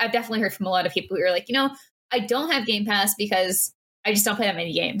 Ryan, I've definitely heard from a lot of people who are like, I don't have Game Pass because I just don't play that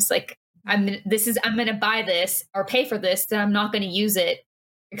many games. I'm going to buy this or pay for this, then I'm not going to use it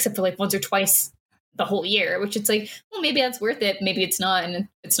except for once or twice the whole year, which it's well, maybe that's worth it. Maybe it's not. And if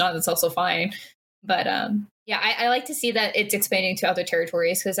it's not, that's also fine. But I like to see that it's expanding to other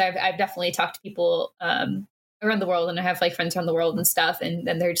territories, because I've definitely talked to people around the world, and I have friends around the world and stuff, and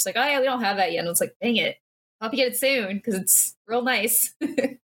then they're just like, oh yeah, we don't have that yet. And it's like, dang it, I'll have to get it soon because it's real nice.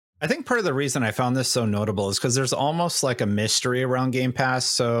 I think part of the reason I found this so notable is because there's almost a mystery around Game Pass.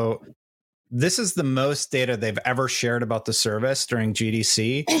 So this is the most data they've ever shared about the service during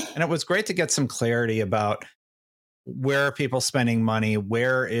GDC, and it was great to get some clarity about where are people spending money,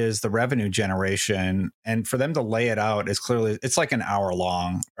 where is the revenue generation, and for them to lay it out is clearly, it's an hour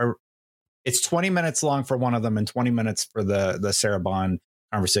long, or it's 20 minutes long for one of them and 20 minutes for the Sarah Bond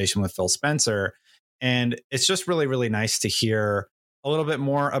conversation with Phil Spencer. And it's just really, really nice to hear a little bit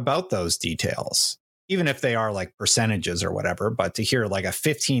more about those details, even if they are percentages or whatever. But to hear a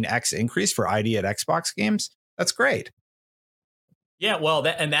 15x increase for ID at Xbox games, that's great. Yeah, well,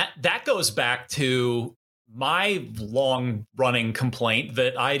 that goes back to my long running complaint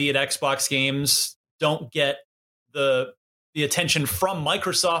that ID at Xbox games don't get the attention from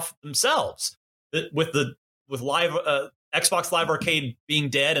Microsoft themselves. With live Xbox Live Arcade being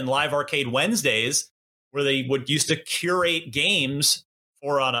dead, and Live Arcade Wednesdays, where they would used to curate games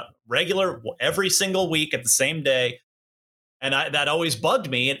for on a regular every single week at the same day, and that always bugged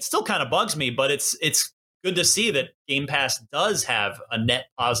me. It still kind of bugs me, but it's good to see that Game Pass does have a net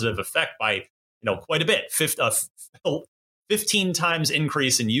positive effect by quite a bit. 15 times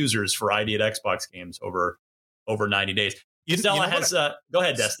increase in users for ID at Xbox games over 90 days. Stella has go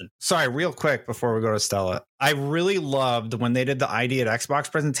ahead, Destin. Sorry, real quick before we go to Stella. I really loved when they did the ID at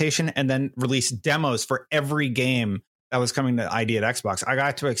Xbox presentation and then released demos for every game that was coming to ID at Xbox. I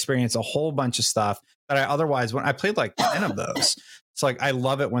got to experience a whole bunch of stuff that I otherwise, when I played like 10 of those. It's like, I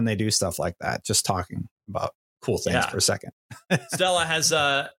love it when they do stuff like that. Just talking about cool things for a second. Stella,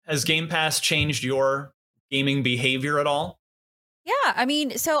 has Game Pass changed your gaming behavior at all? Yeah, I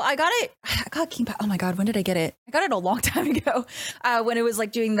mean, so I got Game Pass. Oh my God, when did I get it? I got it a long time ago when it was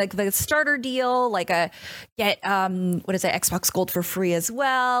like doing like the starter deal, like get Xbox Gold for free as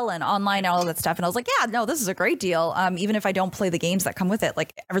well, and online and all that stuff. And I was like, yeah, no, this is a great deal. Even if I don't play the games that come with it,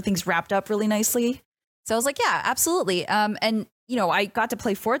 like everything's wrapped up really nicely. So I was like, yeah, absolutely. And you know, I got to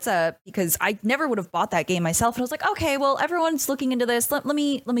play Forza because I never would have bought that game myself. And I was like, okay, well, everyone's looking into this. Let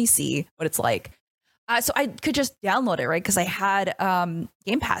me see what it's like. So I could just download it, right? Because I had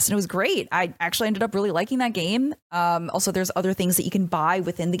Game Pass and it was great. I actually ended up really liking that game. Also, there's other things that you can buy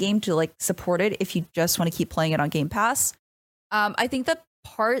within the game to like support it if you just want to keep playing it on Game Pass. I think the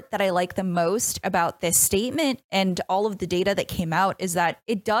part that I like the most about this statement and all of the data that came out is that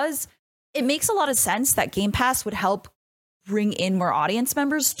it makes a lot of sense that Game Pass would help bring in more audience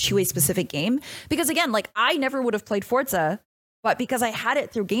members to a specific game. Because again, like I never would have played Forza, but because I had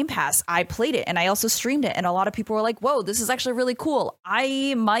it through Game Pass, I played it and I also streamed it. And a lot of people were like, whoa, this is actually really cool.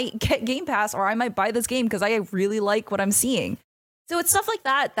 I might get Game Pass or I might buy this game because I really like what I'm seeing. So it's stuff like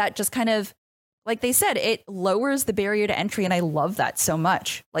that just kind of, like they said, it lowers the barrier to entry. And I love that so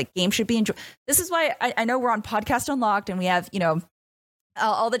much. Like games should be enjoyed. This is why I know we're on Podcast Unlocked and we have, you know,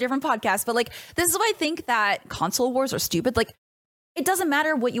 all the different podcasts. But like, this is why I think that console wars are stupid. Like, it doesn't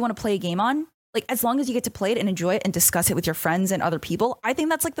matter what you want to play a game on. Like, as long as you get to play it and enjoy it and discuss it with your friends and other people, I think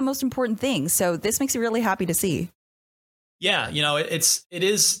that's like the most important thing. So this makes me really happy to see. Yeah, you know, it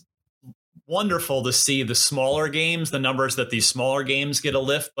is wonderful to see the smaller games, the numbers that these smaller games get a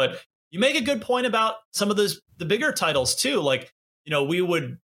lift. But you make a good point about some of the bigger titles too. Like, you know,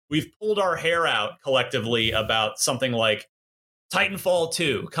 we've pulled our hair out collectively about something like Titanfall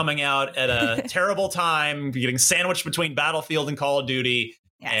 2 coming out at a terrible time, getting sandwiched between Battlefield and Call of Duty,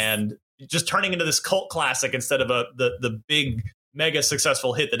 and just turning into this cult classic instead of the big mega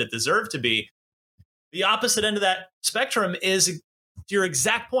successful hit that it deserved to be. The opposite end of that spectrum is, to your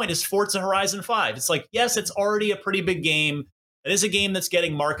exact point, is Forza Horizon 5. It's like, yes, it's already a pretty big game. It is a game that's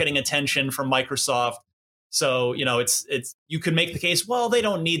getting marketing attention from Microsoft. So, you know, it's you could make the case, well, they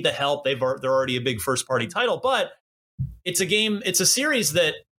don't need the help. They're already a big first party title, but it's a game. It's a series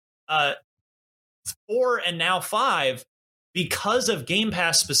that 4 and now 5, because of Game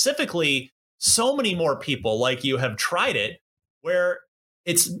Pass specifically, so many more people like you have tried it, where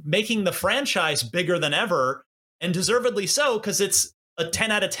it's making the franchise bigger than ever, and deservedly so, because it's a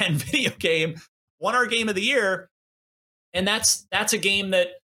 10 out of 10 video game, won our Game of the Year. And that's a game that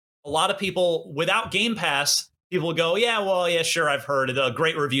a lot of people without Game Pass, people go, yeah, well, yeah, sure, I've heard it,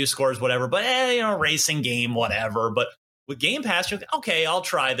 great review scores, whatever, but you know, racing game, whatever. But with Game Pass, you're like, okay, I'll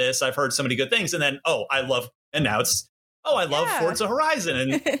try this. I've heard so many good things. And then, I love Forza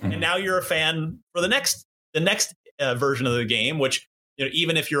Horizon. And now you're a fan for the next version of the game, which, you know,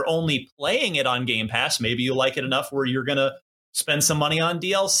 even if you're only playing it on Game Pass, maybe you like it enough where you're going to spend some money on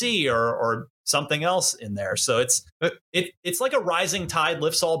DLC or something else in there. So it's like a rising tide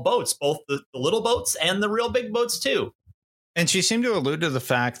lifts all boats, both the little boats and the real big boats too. And she seemed to allude to the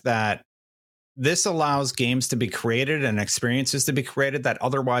fact that this allows games to be created and experiences to be created that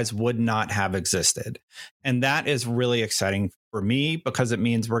otherwise would not have existed. And that is really exciting for me because it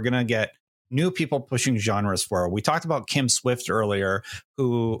means we're going to get new people pushing genres forward. We talked about Kim Swift earlier,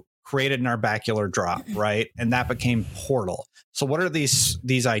 who created Narbacular Drop, right? And that became Portal. So what are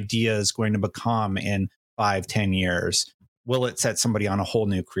these ideas going to become in 5-10 years? Will it set somebody on a whole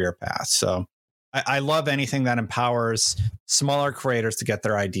new career path? So I love anything that empowers smaller creators to get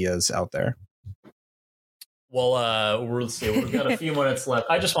their ideas out there. Well, let's see. We've got a few minutes left.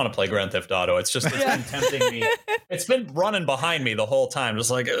 I just want to play Grand Theft Auto. It's been tempting me. It's been running behind me the whole time. Just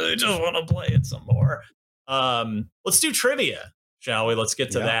like, I just want to play it some more. Let's do trivia, shall we? Let's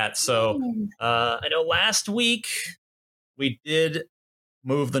get to that. So I know last week we did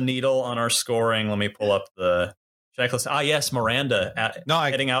move the needle on our scoring. Let me pull up the checklist. Yes, Miranda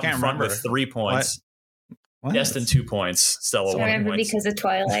heading out in front with 3 points. What? Destin 2 points. Stella 1 point. Because of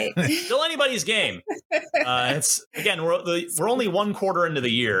Twilight. Still anybody's game. It's again, we're only 1 quarter into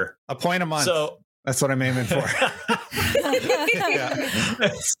the year. A point a month. So that's what I'm aiming for. We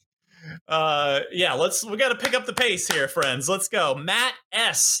got to pick up the pace here, friends. Let's go. Matt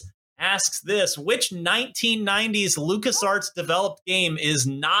S asks this: which 1990s LucasArts developed game is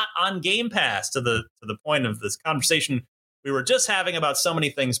not on Game Pass? To the point of this conversation we were just having about so many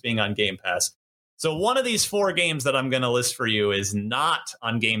things being on Game Pass. So one of these 4 games that I'm going to list for you is not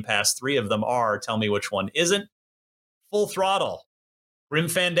on Game Pass. 3 of them are. Tell me which one isn't. Full Throttle, Grim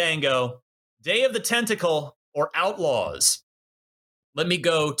Fandango, Day of the Tentacle, or Outlaws. Let me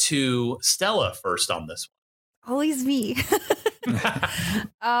go to Stella first on this one. Always me.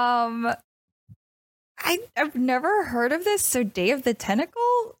 I've never heard of this. So Day of the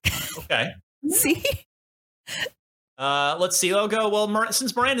Tentacle? Okay. See? Let's see. I'll go. Well,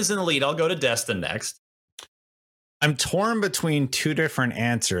 since Miranda's in the lead, I'll go to Destin next. I'm torn between 2 different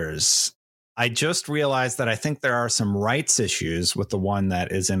answers. I just realized that I think there are some rights issues with the one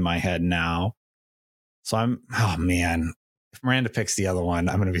that is in my head now. So oh man, if Miranda picks the other one,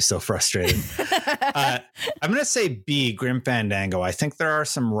 I'm going to be so frustrated. I'm going to say B, Grim Fandango. I think there are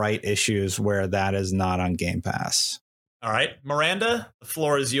some right issues where that is not on Game Pass. All right, Miranda, the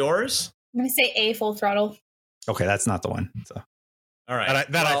floor is yours. I'm going to say A, Full Throttle. Okay, that's not the one. So, all right, I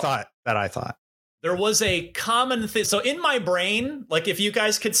thought there was a common thing. So in my brain, like if you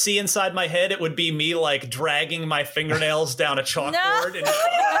guys could see inside my head, it would be me like dragging my fingernails down a chalkboard. And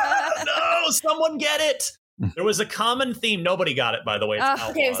no, someone get it. There was a common theme. Nobody got it, by the way. It's Outlaws.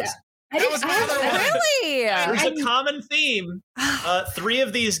 Okay, really? There's a common theme. 3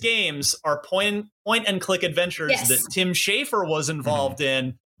 of these games are point and click adventures that Tim Schafer was involved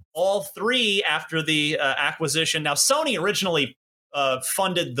in. All 3 after the acquisition. Now, Sony originally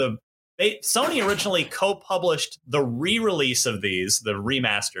Sony originally co-published the re-release of these, the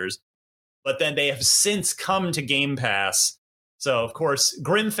remasters, but then they have since come to Game Pass. So, of course,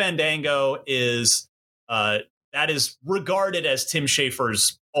 Grim Fandango is that is regarded as Tim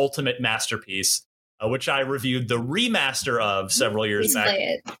Schafer's ultimate masterpiece, which I reviewed the remaster of several years back.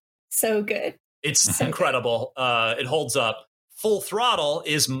 Play it. So good. It's incredible. It holds up. Full Throttle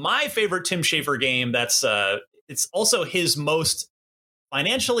is my favorite Tim Schafer game. That's it's also his most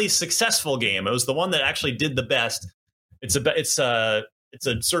financially successful game. It was the one that actually did the best. It's a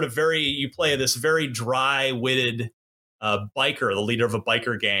sort of you play this very dry-witted biker, the leader of a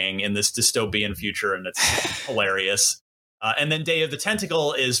biker gang in this dystopian future, and it's hilarious. And then Day of the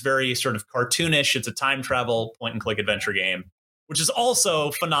Tentacle is very sort of cartoonish. It's a time travel point-and-click adventure game, which is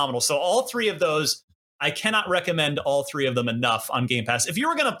also phenomenal. So all 3 of those, I cannot recommend all 3 of them enough on Game Pass. If you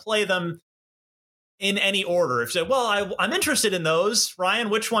were going to play them in any order, if you said, well, I'm interested in those,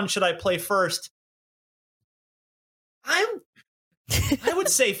 Ryan, which one should I play first? I would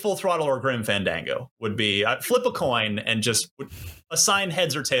say Full Throttle or Grim Fandango would be flip a coin and just assign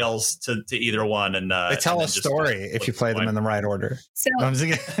heads or tails to either one. And they tell a story if you play them in the right order. So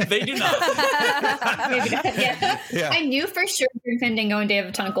they do not. Maybe not. Yeah. I knew for sure Grim Fandango and Day of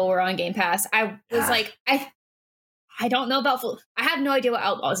the Tentacle were on Game Pass. I was like, I don't know about I had no idea what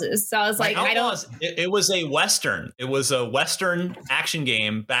Outlaws is. So I was like, Outlaws, it was a Western. It was a Western action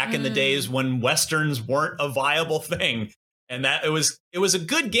game back in the days when Westerns weren't a viable thing. And that it was a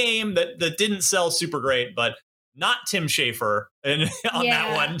good game that didn't sell super great, but not Tim Schafer. And on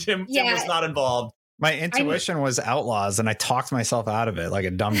that one, Tim was not involved. My intuition was Outlaws, and I talked myself out of it like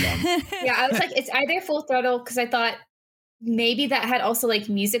a dum-dum. Yeah, I was like, it's either Full Throttle, because I thought maybe that had also like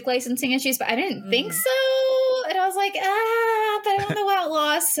music licensing issues, but I didn't think so. And I was like, but I don't know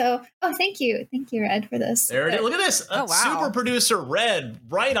Outlaws. So, thank you, Red, for this. There it is. Look at this. Super producer Red,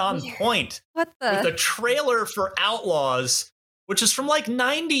 right on point. What with the trailer for Outlaws, which is from like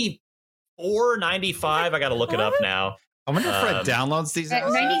 94, 95. I got to look it up now. I wonder if Red downloads these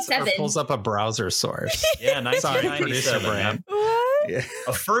at 97 or pulls up a browser source. Yeah, 1997. Yeah.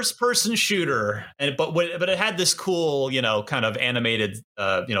 A first-person shooter, but it had this cool, kind of animated,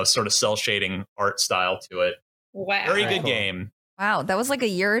 sort of cell shading art style to it. Wow, very good game. Wow, that was like a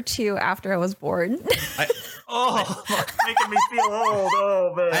year or 2 after I was born. Making me feel old.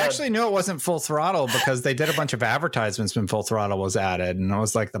 Oh man! I actually knew it wasn't Full Throttle because they did a bunch of advertisements when Full Throttle was added, and it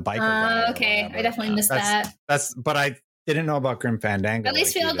was like the biker guy. Okay, I definitely missed that. But I didn't know about Grim Fandango. At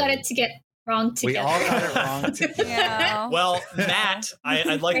least we all got it to get wrong together. We all got it wrong together. Yeah. Well, Matt,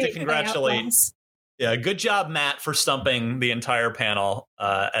 I'd like to congratulate. Yeah, good job, Matt, for stumping the entire panel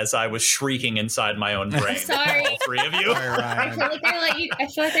as I was shrieking inside my own brain. Sorry, all 3 of you. I feel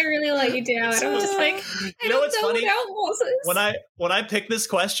like I really let you down. I'm just like, you know what's funny? When I picked this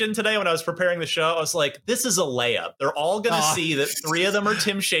question today, when I was preparing the show, I was like, this is a layup. They're all going to see that 3 of them are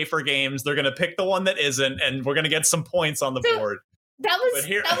Tim Schafer games. They're going to pick the one that isn't, and we're going to get some points on the board. That was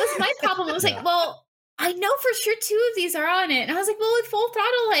my problem. I was like, well, I know for sure 2 of these are on it. And I was like, well, with Full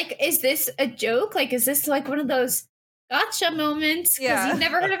Throttle, like, is this a joke? Like, is this like one of those gotcha moments? Because you've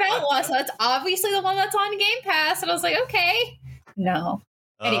never heard of Outlaw, so that's obviously the one that's on Game Pass. And I was like, okay. No.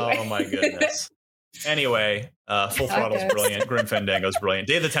 Anyway. Oh, my goodness. Anyway, Full Throttle's brilliant. Grim Fandango's brilliant.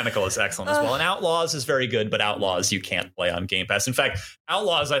 Day of the Tentacle is excellent as well. And Outlaws is very good, but Outlaws you can't play on Game Pass. In fact,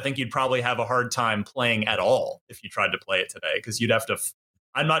 Outlaws, I think you'd probably have a hard time playing at all if you tried to play it today, because you'd have to...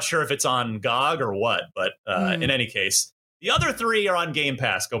 I'm not sure if it's on GOG or what, but in any case, the other 3 are on Game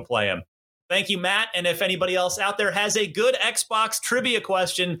Pass. Go play them. Thank you, Matt. And if anybody else out there has a good Xbox trivia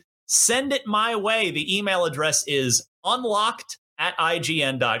question, send it my way. The email address is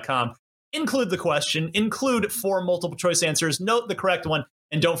unlocked@ign.com. Include the question, include 4 multiple choice answers, note the correct one,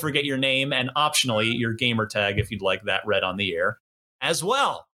 and don't forget your name and optionally your gamer tag if you'd like that read on the air as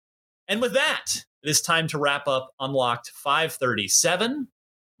well. And with that, it is time to wrap up Unlocked 537.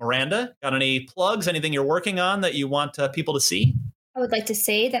 Miranda, got any plugs, anything you're working on that you want people to see? I would like to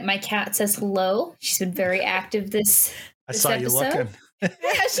say that my cat says hello. She's been very active this saw episode. You looking. Yeah,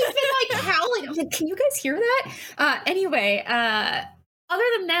 she's been like howling. I'm like, can you guys hear that? Anyway, other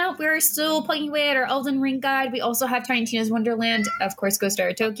than that, we're still plugging away at our Elden Ring guide. We also have Tiny Tina's Wonderland, of course,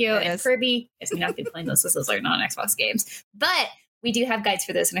 Ghostwire Tokyo, and Kirby. Yes, we've not been playing those are non-Xbox games. But we do have guides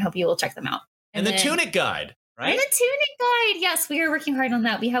for this, and I hope you will check them out. And the Tunic guide, right? And the Tunic guide, yes, we are working hard on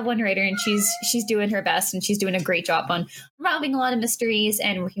that. We have one writer, and she's doing her best, and she's doing a great job on unraveling a lot of mysteries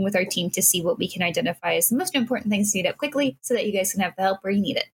and working with our team to see what we can identify as the most important things to get up quickly so that you guys can have the help where you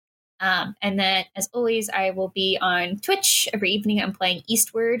need it. And then, as always, I will be on Twitch every evening. I'm playing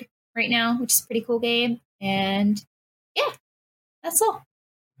Eastward right now, which is a pretty cool game. And yeah, that's all.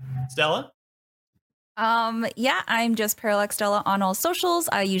 Stella? Yeah, I'm just Parallax Stella on all socials.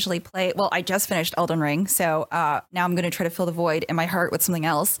 I usually play, I just finished Elden Ring, so now I'm going to try to fill the void in my heart with something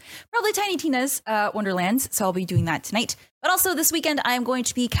else. Probably Tiny Tina's Wonderlands, so I'll be doing that tonight. But also this weekend, I am going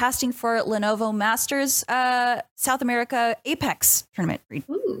to be casting for Lenovo Masters South America Apex tournament.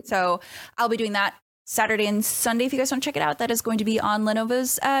 Ooh. So I'll be doing that Saturday and Sunday. If you guys want to check it out, that is going to be on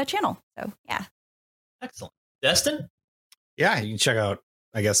Lenovo's channel. So yeah. Excellent. Destin? Yeah, you can check out,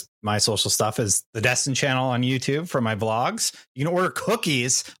 I guess, my social stuff is the Destin channel on YouTube for my vlogs. You can order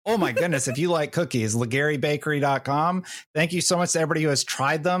cookies. Oh my goodness. If you like cookies, LeGaryBakery.com. Thank you so much to everybody who has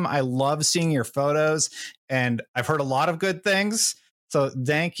tried them. I love seeing your photos and I've heard a lot of good things. So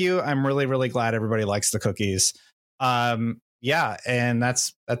thank you. I'm really, really glad everybody likes the cookies. Yeah. And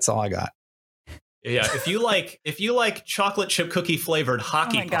that's all I got. Yeah. If you like chocolate chip cookie flavored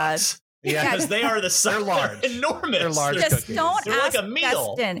hockey pucks. Yeah, because they are they're large. Enormous. They're large Just cookies. don't They're ask like a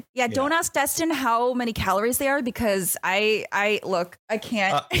meal. Destin. Yeah, don't ask Destin how many calories they are because I look, I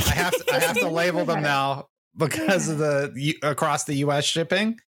can't. I have to label them now because of the across the U.S.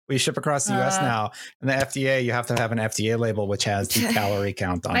 shipping. We ship across the U.S. now, and the FDA. You have to have an FDA label which has the calorie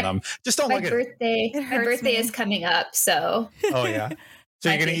count on them. Just don't look at it. My birthday is coming up, so. Oh yeah. So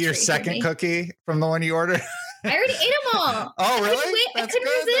you're gonna eat your second cookie from the one you ordered? I already ate them all. Oh, really? I couldn't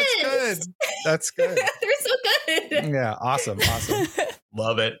resist. That's good. They're so good. Yeah, awesome.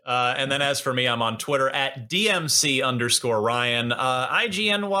 Love it. And then as for me, I'm on Twitter at DMC_Ryan.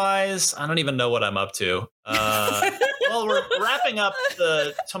 IGN wise, I don't even know what I'm up to. Well, we're wrapping up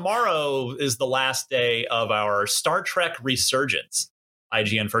tomorrow is the last day of our Star Trek Resurgence.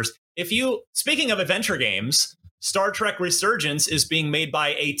 IGN first. Speaking of adventure games, Star Trek Resurgence is being made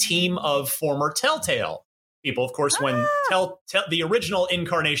by a team of former Telltale people. Of course, when the original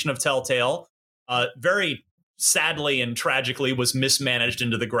incarnation of Telltale very sadly and tragically was mismanaged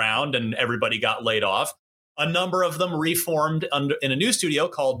into the ground and everybody got laid off, a number of them reformed in a new studio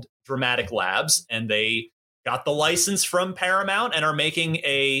called Dramatic Labs, and they got the license from Paramount and are making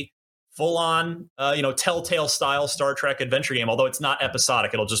a full-on Telltale style Star Trek adventure game, although it's not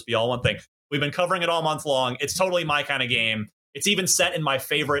episodic. It'll just be all one thing. We've been covering it all month long. It's totally my kind of game. It's even set in my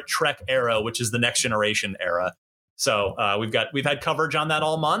favorite Trek era, which is the Next Generation era. So we've had coverage on that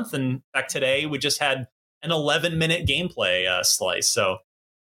all month. And in fact, today we just had an 11-minute gameplay slice. So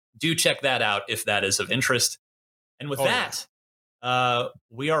do check that out if that is of interest. And with that,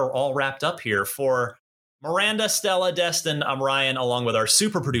 we are all wrapped up here. For Miranda, Stella, Destin, I'm Ryan, along with our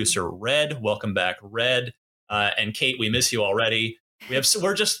super producer, Red. Welcome back, Red. And Kate, we miss you already. We're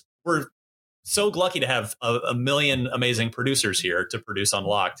so lucky to have a million amazing producers here to produce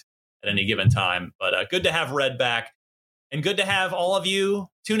Unlocked at any given time. But good to have Red back and good to have all of you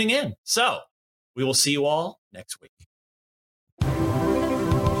tuning in. So we will see you all next week.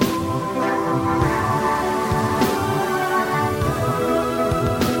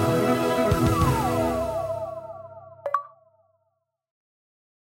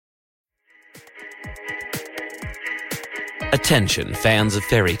 Attention, fans of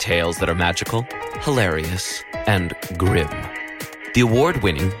fairy tales that are magical, hilarious, and grim. The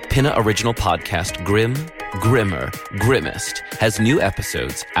award-winning Pinna original podcast Grim, Grimmer, Grimmest has new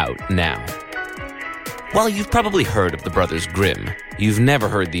episodes out now. While you've probably heard of the Brothers Grimm, you've never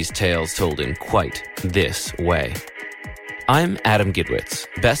heard these tales told in quite this way. I'm Adam Gidwitz,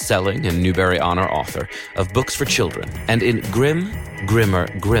 best-selling and Newbery Honor author of books for children, and in Grim, Grimmer,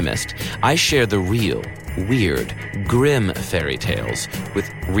 Grimmest, I share the real, weird, grim fairy tales with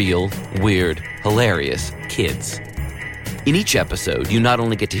real, weird, hilarious kids. In each episode, you not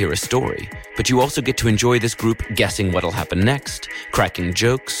only get to hear a story, but you also get to enjoy this group guessing what'll happen next, cracking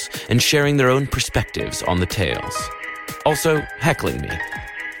jokes, and sharing their own perspectives on the tales. Also, heckling me.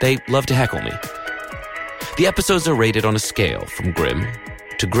 They love to heckle me. The episodes are rated on a scale from grim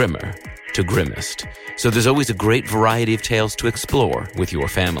to grimmer to grimmest, so there's always a great variety of tales to explore with your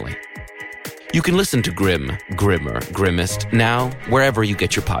family. You can listen to Grim, Grimmer, Grimmest now wherever you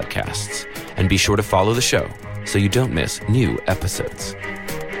get your podcasts, and be sure to follow the show so you don't miss new episodes.